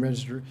 New Haven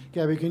Register.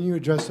 Gabby, can you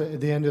address at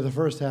the end of the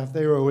first half,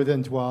 they were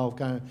within 12,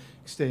 kind of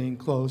staying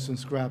close and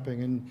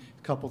scrapping, and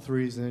a couple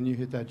threes, and then you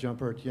hit that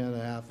jumper at the end of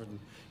the half and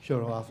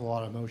showed off a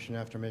lot of motion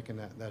after making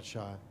that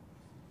shot.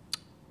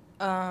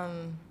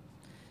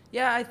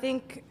 Yeah, I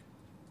think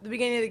the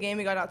beginning of the game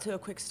we got out to a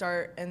quick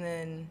start, and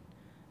then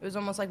it was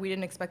almost like we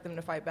didn't expect them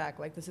to fight back.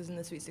 Like, this isn't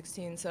the Sweet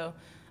 16. So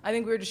I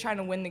think we were just trying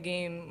to win the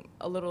game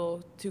a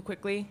little too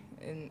quickly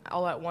and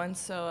all at once.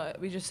 So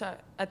we just,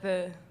 at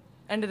the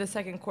end of the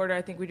second quarter,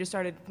 I think we just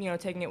started,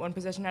 taking it one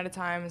possession at a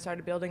time and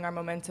started building our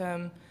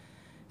momentum.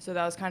 So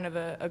that was kind of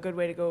a good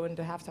way to go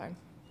into halftime.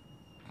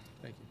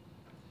 Thank you.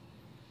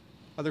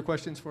 Other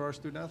questions for our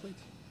student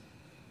athletes?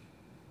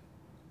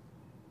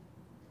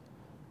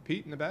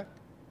 Pete in the back.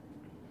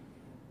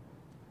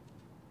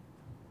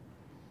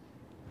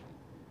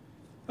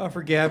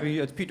 For Gabby,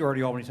 it's Pete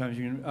Doherty, Albany Times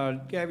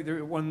Union. Gabby,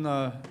 there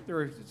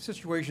were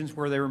situations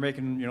where they were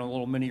making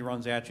little mini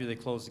runs at you, they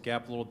closed the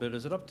gap a little bit.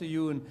 Is it up to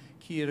you and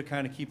Kia to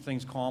kind of keep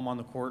things calm on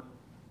the court?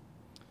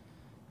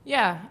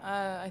 Yeah,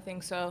 I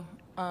think so.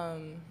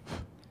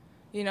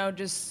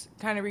 Just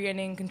kind of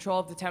regaining control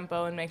of the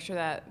tempo and make sure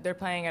that they're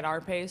playing at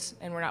our pace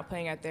and we're not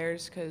playing at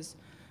theirs, because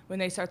when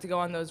they start to go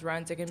on those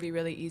runs, it can be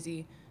really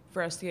easy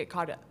for us to get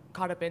caught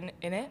up in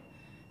it.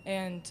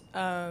 And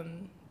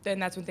then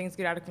that's when things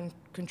get out of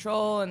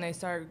control and they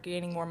start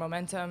gaining more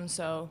momentum.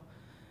 So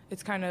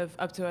it's kind of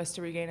up to us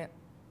to regain it.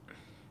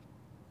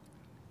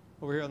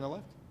 Over here on the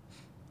left.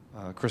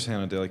 Chris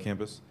Hanna, Daily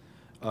Campus.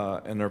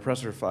 In their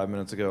presser 5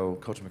 minutes ago,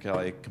 Coach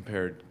McCallie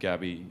compared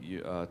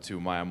Gabby to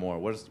Maya Moore.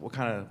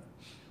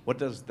 What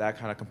does that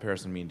kind of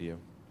comparison mean to you?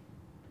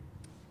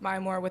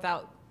 Maya Moore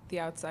without the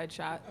outside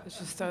shot. Let's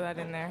just throw that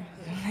in there.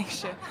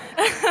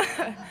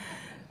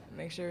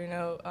 Make sure we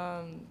know.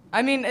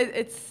 I mean,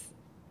 it's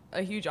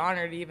a huge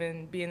honor to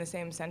even be in the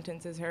same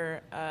sentence as her.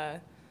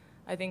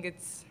 I think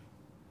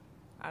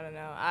I don't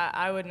know.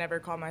 I would never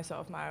call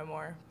myself Maya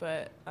Moore,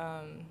 but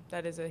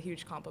that is a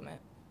huge compliment.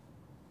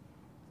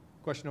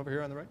 Question over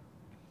here on the right.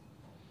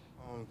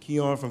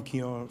 Keon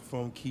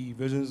from Key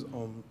Visions.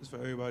 It's for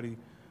everybody.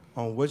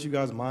 What's you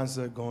guys'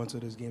 mindset going to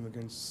this game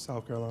against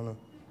South Carolina?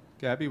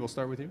 Gabby, we'll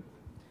start with you.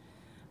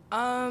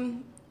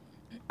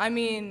 I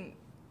mean,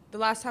 the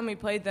last time we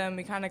played them,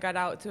 we kind of got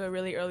out to a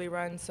really early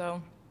run,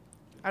 so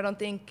I don't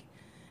think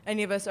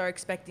any of us are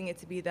expecting it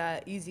to be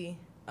that easy.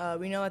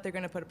 We know that they're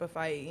going to put up a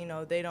fight.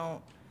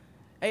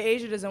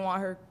 Asia doesn't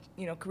want her,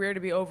 career to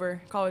be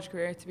over, college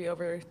career to be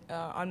over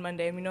on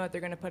Monday, and we know that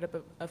they're going to put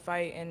up a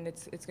fight, and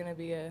it's going to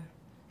be a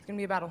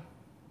battle.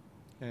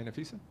 And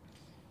Nafisa?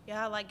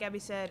 Yeah, like Gabby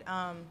said,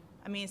 I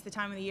mean, it's the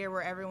time of the year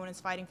where everyone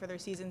is fighting for their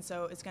season,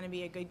 so it's going to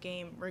be a good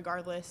game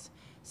regardless.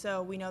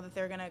 So we know that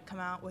they're going to come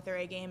out with their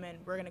A game, and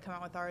we're going to come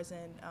out with ours.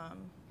 And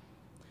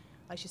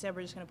like she said,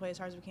 we're just going to play as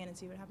hard as we can and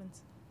see what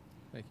happens.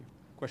 Thank you.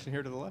 Question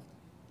here to the left.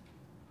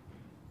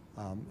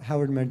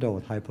 Howard Mendel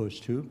with High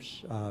Post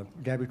Hoops.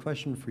 Gabby,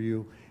 question for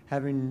you.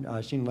 Having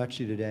seen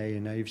Lexi today,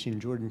 and now you've seen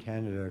Jordan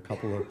Canada a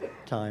couple of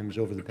times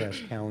over the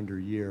past calendar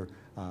year,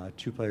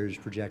 two players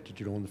projected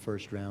to go in the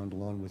first round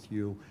along with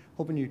you.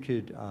 Hoping you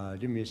could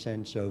give me a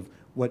sense of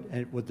what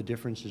the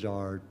differences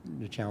are,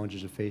 the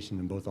challenges of facing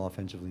them both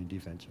offensively and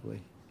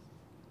defensively.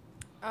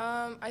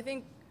 I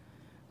think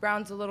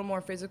Brown's a little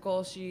more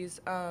physical. She's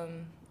a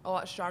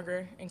lot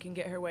stronger and can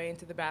get her way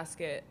into the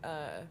basket,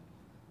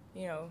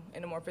 you know,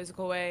 in a more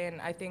physical way.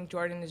 And I think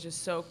Jordan is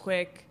just so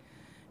quick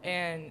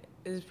and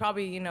is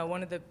probably, you know,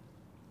 one of the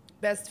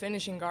best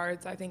finishing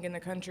guards, I think, in the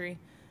country.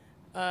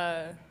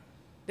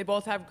 They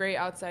both have great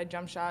outside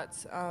jump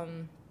shots.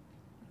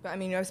 But, I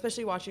mean,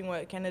 especially watching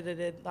what Canada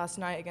did last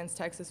night against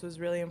Texas was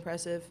really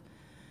impressive.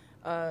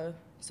 So,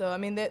 I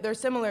mean, they're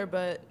similar,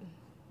 but,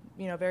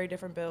 you know, very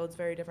different builds,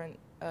 very different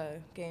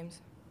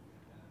games.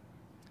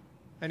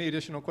 Any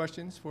additional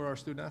questions for our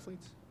student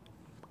athletes?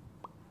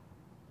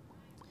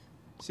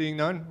 Seeing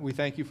none, we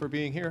thank you for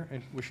being here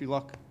and wish you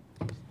luck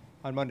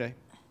on Monday.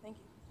 Thank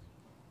you.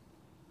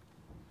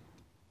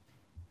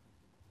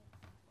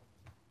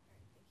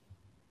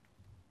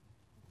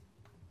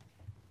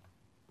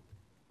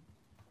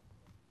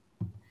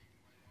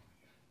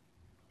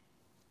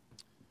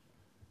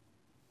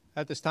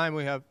 At this time,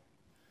 we have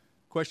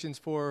questions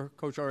for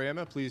Coach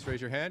Auriemma. Please raise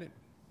your hand.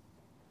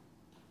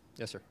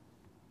 Yes, sir.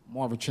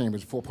 Marvin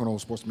Chambers, 4.0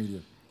 Sports Media.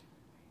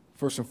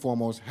 First and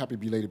foremost, happy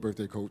belated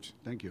birthday, Coach.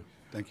 Thank you.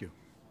 Thank you.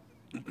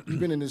 You've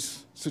been in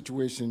this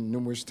situation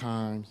numerous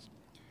times.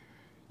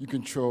 You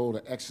control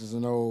the X's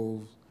and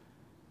O's.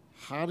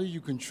 How do you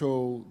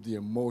control the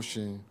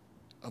emotion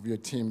of your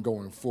team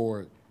going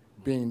forward,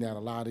 being that a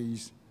lot of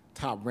these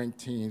top-ranked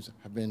teams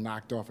have been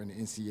knocked off in the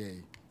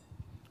NCAA?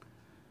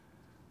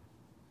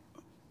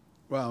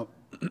 Well,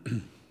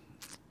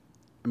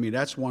 I mean,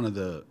 that's one of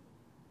the,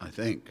 I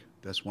think,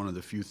 that's one of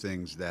the few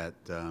things that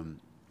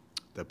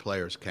that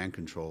players can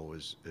control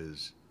is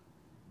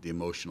the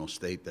emotional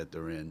state that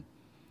they're in.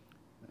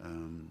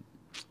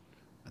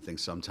 I think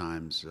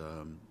sometimes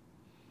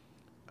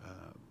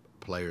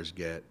players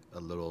get a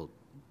little,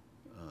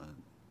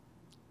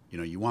 you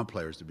know, you want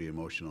players to be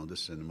emotional.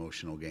 This is an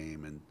emotional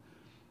game,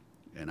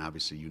 and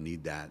obviously you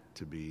need that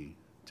to be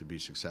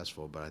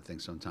successful. But I think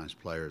sometimes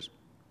players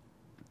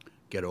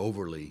get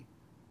overly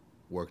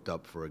worked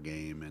up for a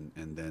game,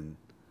 and then,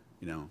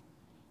 you know,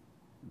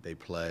 they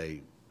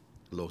play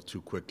a little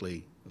too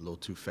quickly, a little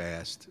too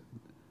fast,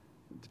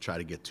 to try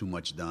to get too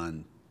much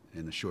done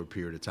in a short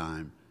period of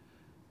time.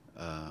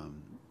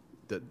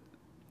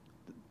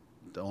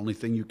 The only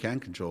thing you can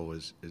control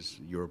is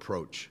your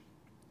approach.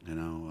 You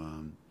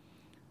know,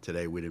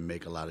 today we didn't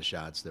make a lot of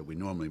shots that we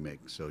normally make,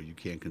 so you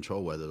can't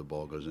control whether the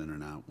ball goes in or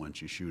not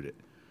once you shoot it.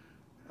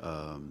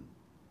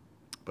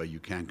 But you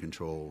can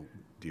control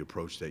the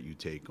approach that you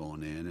take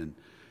going in,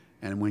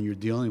 and when you're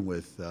dealing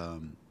with,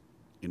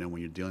 you know,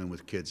 when you're dealing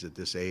with kids at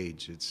this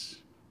age,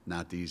 it's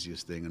not the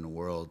easiest thing in the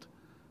world.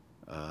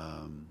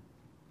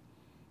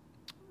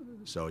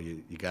 So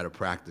you got to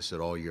practice it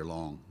all year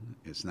long.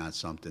 It's not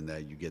something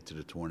that you get to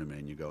the tournament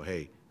and you go,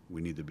 hey,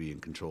 we need to be in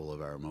control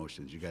of our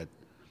emotions. You got to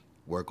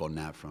work on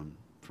that from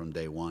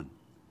day one.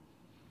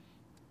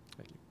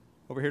 Thank you.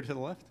 Over here to the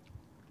left.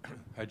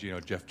 Hi, Gino.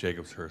 Jeff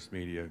Jacobs, Hearst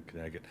Media,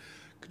 Connecticut.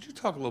 Could you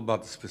talk a little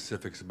about the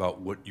specifics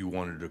about what you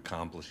wanted to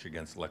accomplish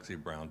against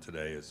Lexi Brown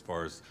today as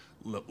far as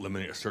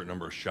limiting a certain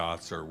number of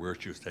shots or where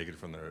she was taken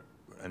from there?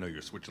 I know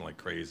you're switching like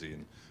crazy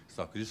and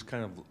stuff. Could you just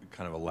kind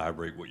of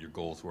elaborate what your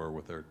goals were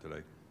with her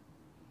today?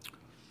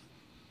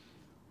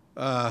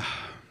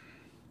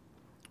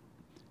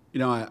 You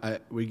know,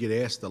 we get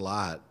asked a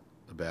lot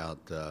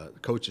about,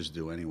 coaches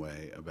do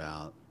anyway,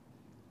 about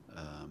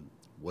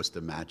what's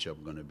the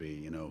matchup going to be,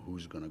 you know,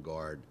 who's going to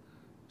guard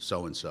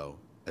so-and-so,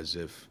 as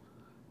if,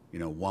 you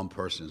know, one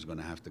person is going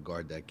to have to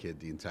guard that kid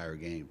the entire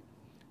game.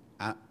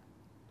 I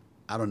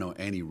don't know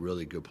any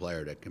really good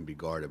player that can be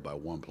guarded by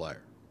one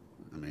player.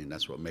 I mean,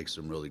 that's what makes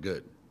them really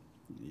good.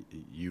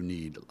 You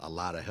need a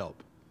lot of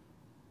help.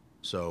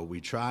 So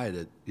we try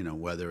to, you know,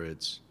 whether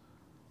it's,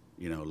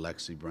 you know,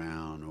 Lexi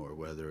Brown or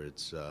whether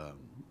it's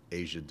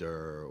Asia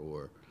Durr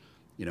or,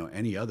 you know,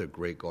 any other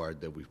great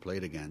guard that we've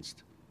played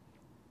against,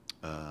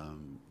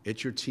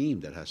 it's your team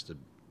that has to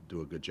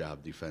do a good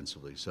job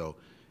defensively. So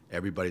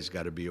everybody's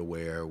got to be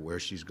aware where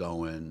she's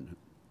going,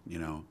 you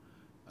know,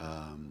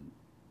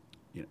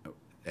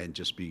 and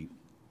just be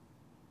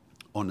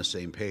on the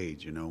same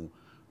page, you know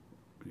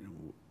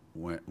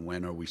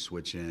when are we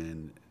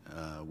switching,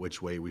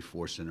 which way we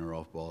forcing her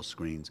off ball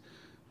screens.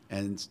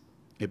 And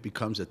it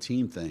becomes a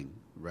team thing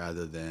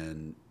rather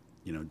than,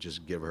 you know,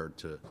 just give her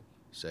to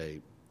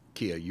say,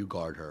 Kia, you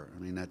guard her. I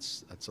mean,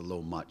 that's a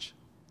little much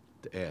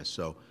to ask.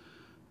 So,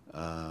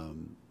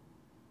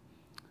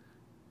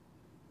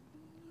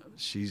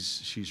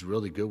 she's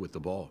really good with the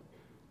ball,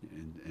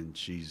 and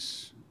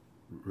she's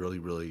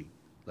really,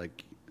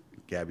 like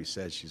Gabby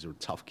said, she's a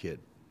tough kid.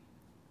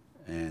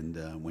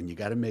 And when you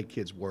got to make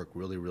kids work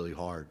really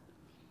hard,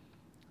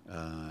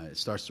 it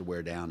starts to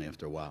wear down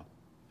after a while.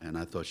 And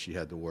I thought she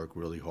had to work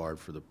really hard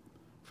for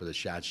the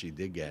shots she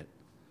did get.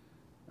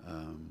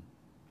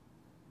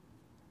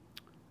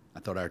 I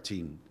thought our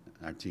team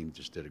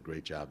just did a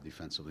great job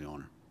defensively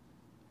on her.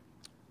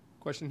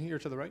 Question here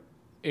to the right.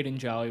 Aiden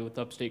Jolly with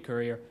Upstate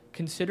Courier.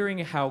 Considering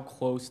how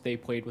close they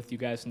played with you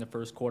guys in the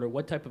first quarter,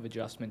 what type of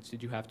adjustments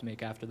did you have to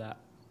make after that?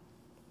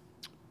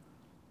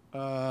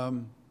 I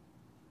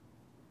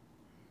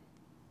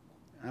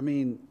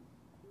mean,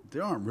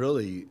 there aren't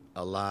really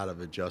a lot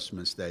of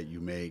adjustments that you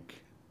make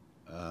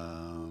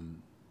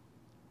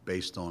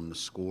based on the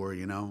score,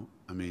 you know?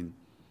 I mean,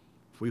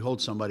 if we hold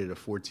somebody to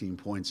 14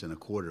 points in a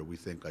quarter, we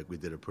think like we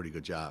did a pretty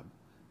good job.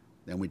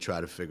 Then we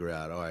try to figure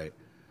out, all right,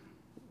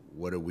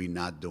 what are we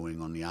not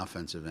doing on the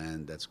offensive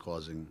end that's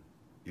causing,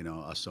 you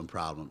know, us some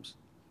problems?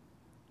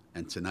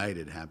 And tonight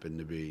it happened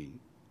to be,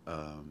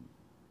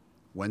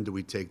 when do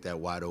we take that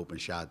wide open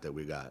shot that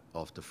we got?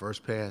 Off the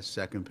first pass,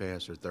 second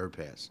pass, or third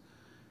pass?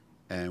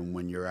 And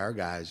when you're our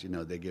guys, you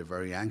know, they get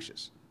very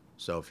anxious.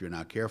 So if you're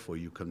not careful,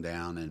 you come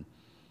down and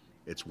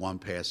it's one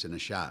pass and a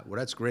shot. Well,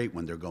 that's great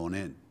when they're going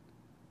in.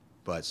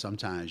 But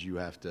sometimes you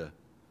have to,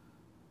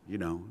 you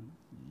know,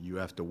 you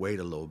have to wait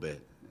a little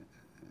bit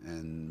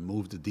and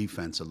move the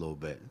defense a little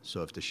bit.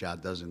 So if the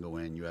shot doesn't go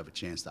in, you have a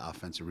chance to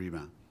offensive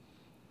rebound.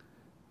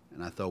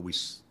 And I thought we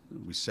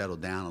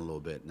settled down a little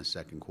bit in the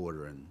second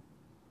quarter, and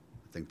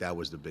I think that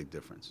was the big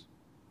difference.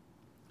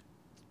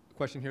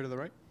 Question here to the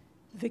right.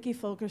 Vicki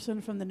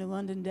Fulkerson from the New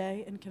London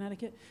Day in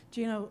Connecticut.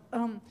 Gino,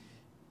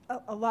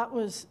 a lot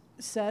was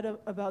said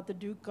about the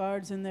Duke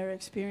guards and their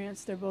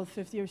experience. They're both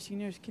fifth-year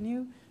seniors. Can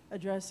you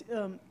address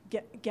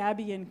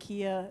Gabby and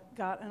Kia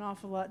got an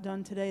awful lot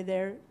done today,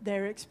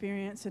 their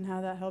experience and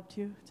how that helped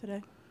you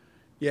today?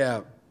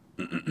 Yeah.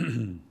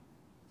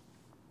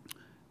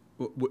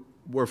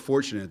 We're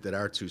fortunate that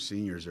our two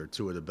seniors are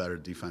two of the better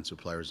defensive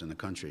players in the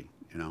country,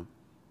 you know?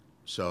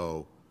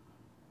 So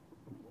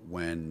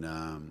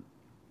when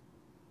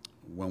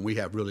we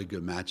have really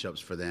good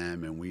matchups for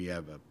them and we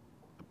have a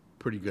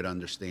pretty good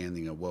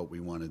understanding of what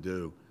we want to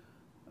do,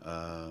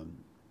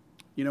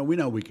 you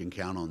know we can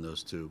count on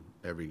those two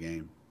every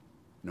game.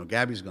 You know,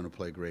 Gabby's going to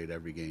play great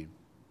every game.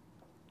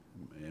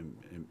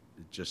 And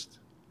it just,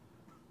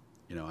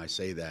 you know, I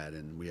say that,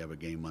 and we have a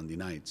game Monday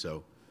night.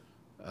 So,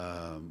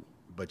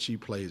 but she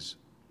plays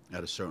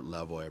at a certain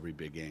level every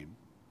big game.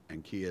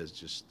 And Kia is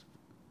just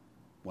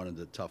one of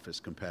the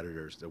toughest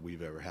competitors that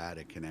we've ever had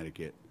at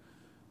Connecticut.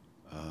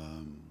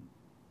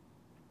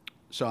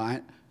 So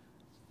I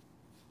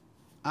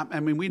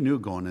mean, we knew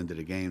going into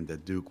the game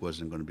that Duke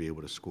wasn't going to be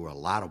able to score a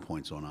lot of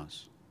points on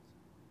us.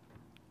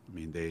 I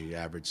mean, they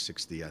averaged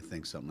 60, I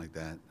think, something like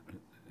that,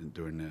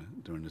 during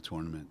the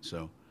tournament.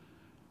 So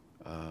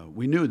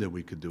we knew that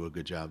we could do a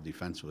good job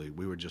defensively.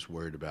 We were just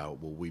worried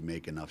about, will we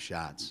make enough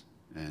shots?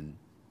 And,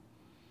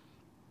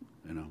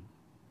 you know,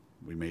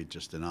 we made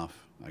just enough,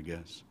 I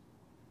guess.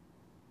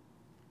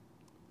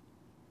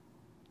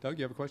 Doug,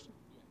 you have a question?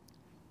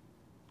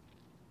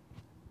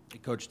 Hey,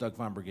 Coach Doug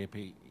Feinberg, AP,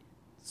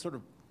 sort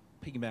of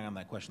piggyback on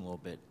that question a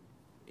little bit.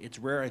 It's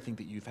rare, I think,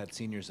 that you've had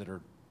seniors that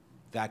are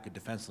that good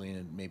defensively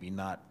and maybe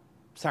not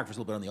sacrifice a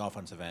little bit on the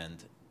offensive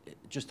end.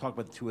 Just talk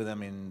about the two of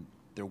them, and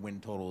their win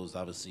total is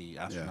obviously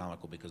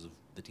astronomical because of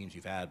the teams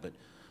you've had, but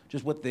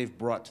just what they've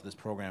brought to this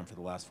program for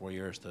the last 4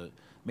 years to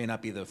may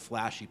not be the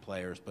flashy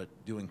players, but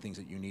doing things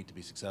that you need to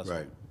be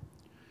successful.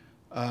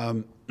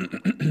 Right.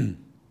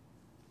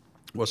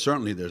 Well,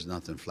 certainly there's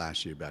nothing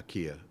flashy about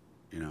Kia.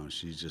 You know,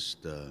 she's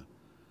just a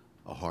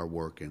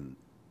hard-working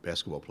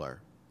basketball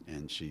player,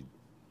 and she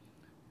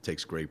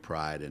takes great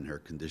pride in her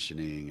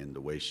conditioning and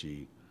the way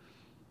she,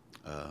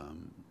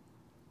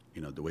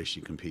 you know, the way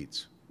she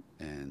competes,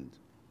 and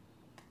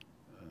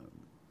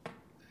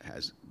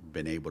has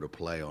been able to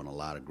play on a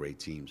lot of great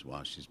teams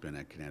while she's been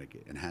at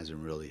Connecticut, and hasn't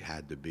really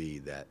had to be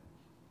that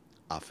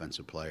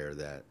offensive player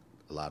that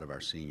a lot of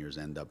our seniors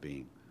end up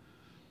being.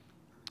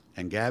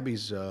 And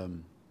Gabby's,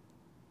 you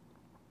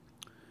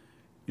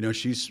know,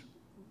 she's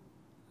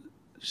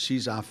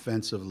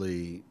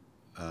offensively,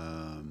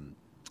 I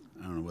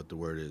don't know what the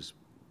word is.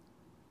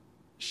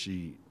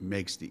 She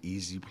makes the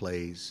easy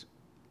plays,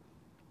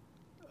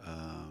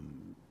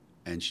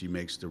 and she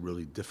makes the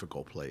really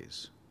difficult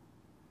plays.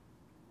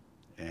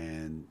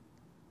 And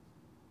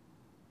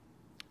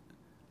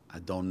I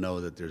don't know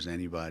that there's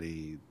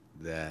anybody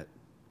that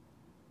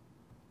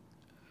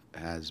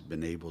has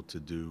been able to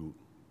do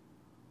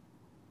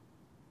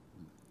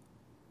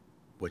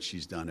what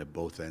she's done at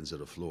both ends of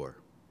the floor.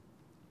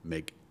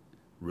 Make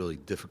really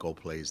difficult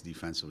plays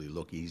defensively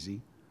look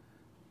easy,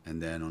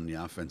 and then on the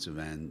offensive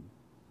end,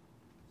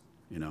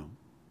 you know,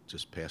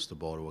 just pass the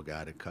ball to a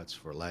guy that cuts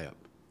for a layup.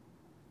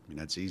 I mean,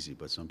 that's easy,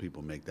 but some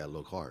people make that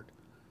look hard.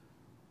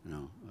 You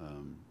know,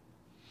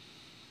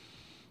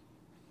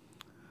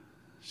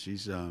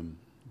 she's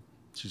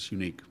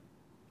unique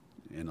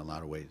in a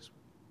lot of ways.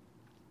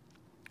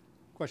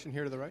 Question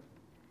here to the right.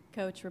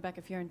 Coach, Rebecca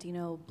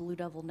Fiorentino, Blue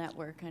Devil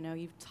Network. I know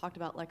you've talked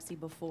about Lexi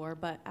before,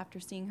 but after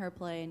seeing her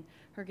play and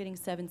her getting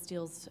 7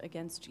 steals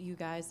against you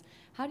guys,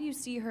 how do you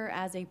see her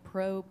as a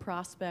pro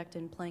prospect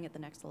and playing at the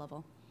next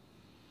level?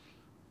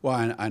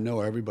 Well, I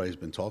know everybody's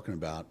been talking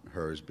about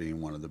her as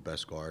being one of the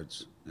best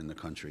guards in the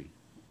country.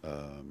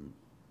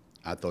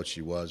 I thought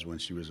she was when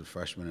she was a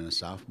freshman and a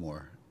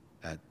sophomore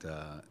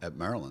at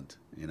Maryland.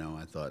 You know,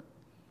 I thought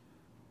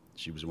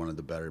she was one of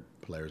the better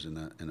players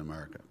in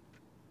America.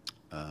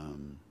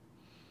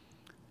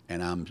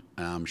 And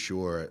I'm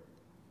sure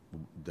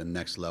the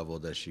next level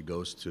that she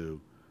goes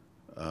to,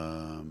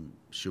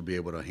 she'll be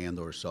able to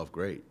handle herself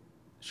great.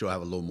 She'll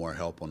have a little more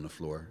help on the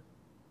floor,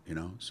 you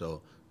know,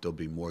 so there'll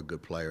be more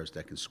good players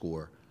that can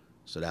score.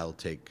 So that'll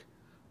take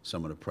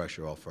some of the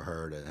pressure off for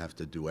her to have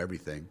to do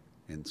everything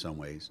in some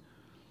ways.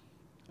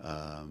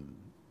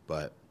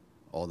 But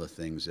all the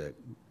things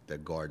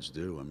that guards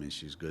do, I mean,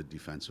 she's good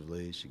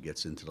defensively. She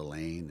gets into the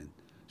lane, and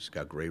she's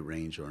got great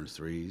range on her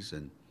threes.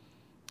 And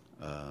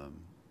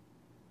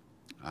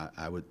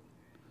I would,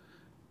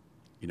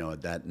 you know,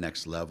 at that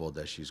next level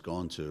that she's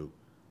gone to,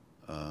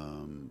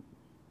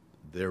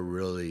 there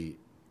really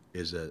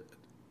is a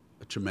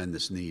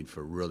tremendous need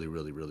for really,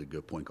 really, really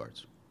good point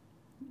guards.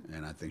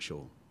 And I think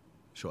she'll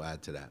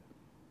add to that,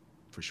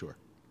 for sure.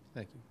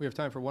 Thank you. We have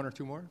time for one or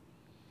two more.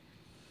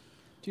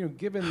 You know,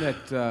 given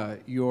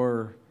that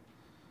your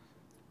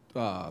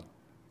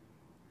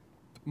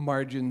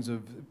margins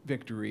of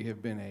victory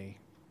have been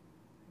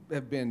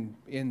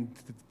in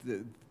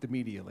the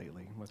media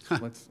lately,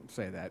 let's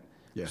say that.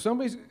 Yeah.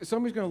 Somebody's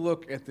going to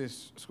look at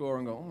this score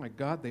and go, "Oh my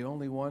God, they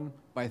only won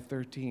by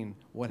 13.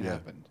 What Yeah.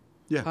 happened?"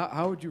 Yeah.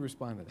 How would you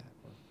respond to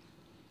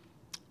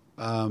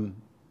that?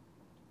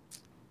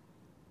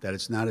 That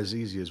it's not as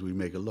easy as we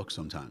make it look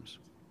sometimes.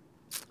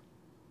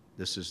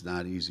 This is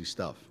not easy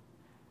stuff.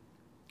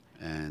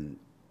 And,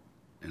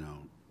 you know,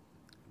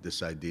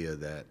 this idea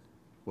that,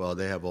 well,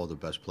 they have all the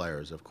best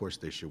players, of course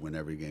they should win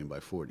every game by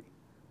 40.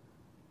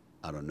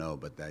 I don't know,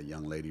 but that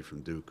young lady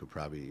from Duke could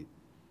probably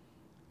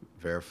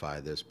verify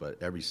this,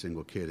 but every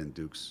single kid in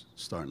Duke's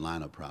starting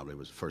lineup probably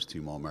was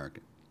first-team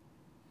All-American.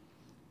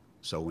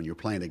 So when you're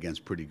playing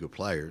against pretty good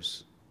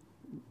players,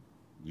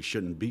 you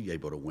shouldn't be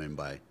able to win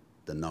by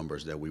the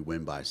numbers that we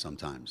win by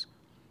sometimes.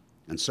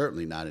 And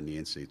certainly not in the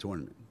NCAA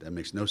tournament. That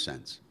makes no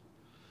sense.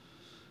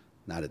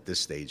 Not at this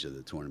stage of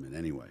the tournament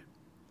anyway.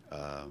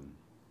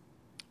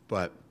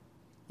 But,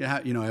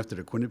 you know, after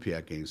the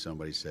Quinnipiac game,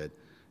 somebody said,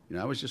 you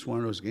know, it was just one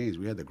of those games.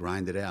 We had to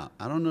grind it out.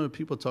 I don't know if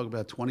people talk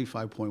about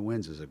 25-point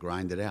wins as a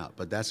grind it out,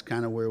 but that's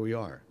kind of where we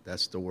are.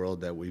 That's the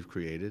world that we've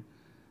created.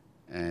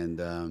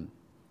 And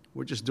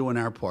we're just doing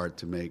our part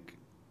to make,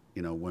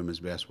 you know, women's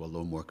basketball a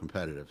little more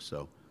competitive.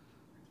 So,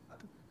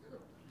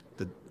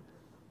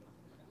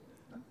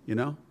 you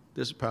know,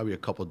 there's probably a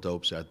couple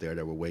dopes out there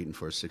that were waiting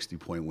for a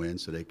 60-point win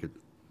so they could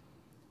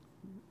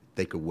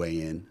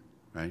weigh in,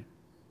 right?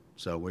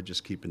 So we're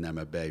just keeping them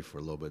at bay for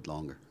a little bit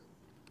longer.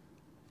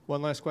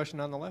 One last question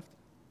on the left.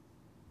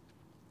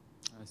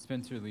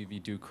 Spencer Levy,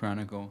 Duke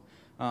Chronicle.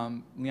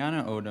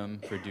 Liana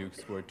Odom for Duke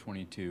scored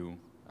 22.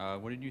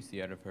 What did you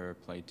see out of her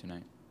play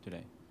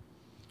today?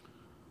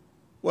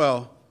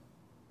 Well,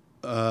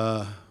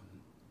 I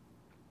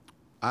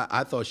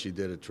thought she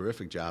did a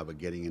terrific job of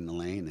getting in the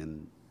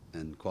lane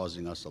and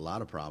causing us a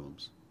lot of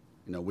problems.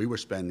 You know, we were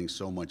spending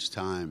so much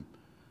time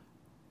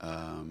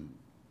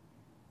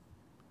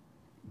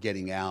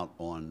getting out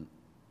on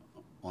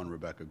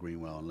Rebecca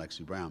Greenwell and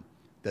Lexi Brown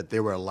that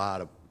there were a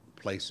lot of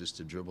places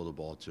to dribble the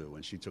ball to,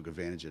 and she took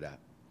advantage of that.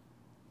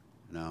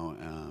 You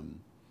know,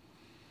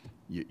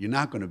 you're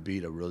not going to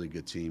beat a really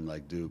good team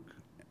like Duke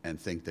and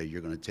think that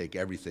you're going to take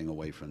everything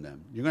away from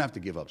them. You're going to have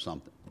to give up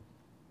something.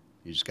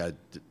 You got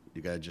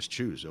to just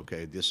choose.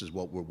 Okay, this is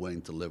what we're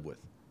willing to live with,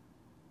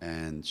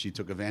 and she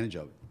took advantage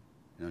of it.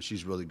 You know,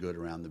 she's really good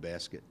around the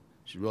basket.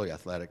 She's really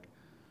athletic.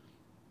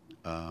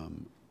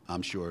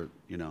 I'm sure,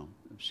 you know,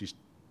 if she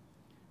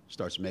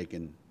starts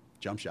making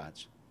jump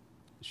shots,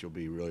 she'll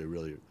be really,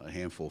 really a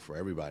handful for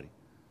everybody.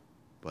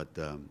 But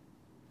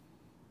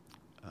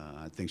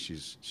I think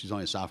she's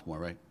only a sophomore,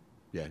 right?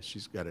 Yeah,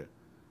 she's got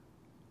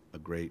a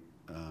great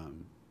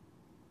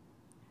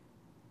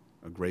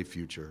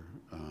future.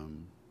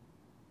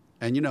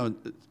 And you know,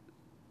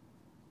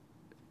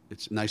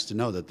 it's nice to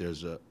know that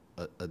there's a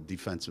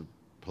defensive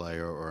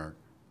player or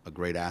a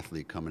great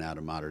athlete coming out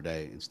of modern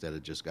day instead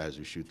of just guys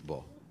who shoot the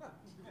ball.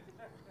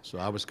 So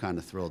I was kind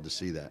of thrilled to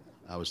see that.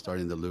 I was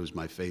starting to lose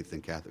my faith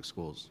in Catholic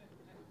schools.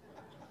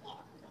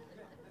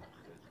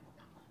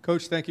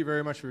 Coach, thank you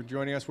very much for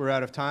joining us. We're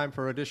out of time.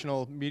 For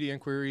additional media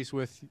inquiries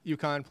with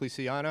UConn, please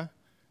see Anna.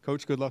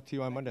 Coach, good luck to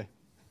you on Monday.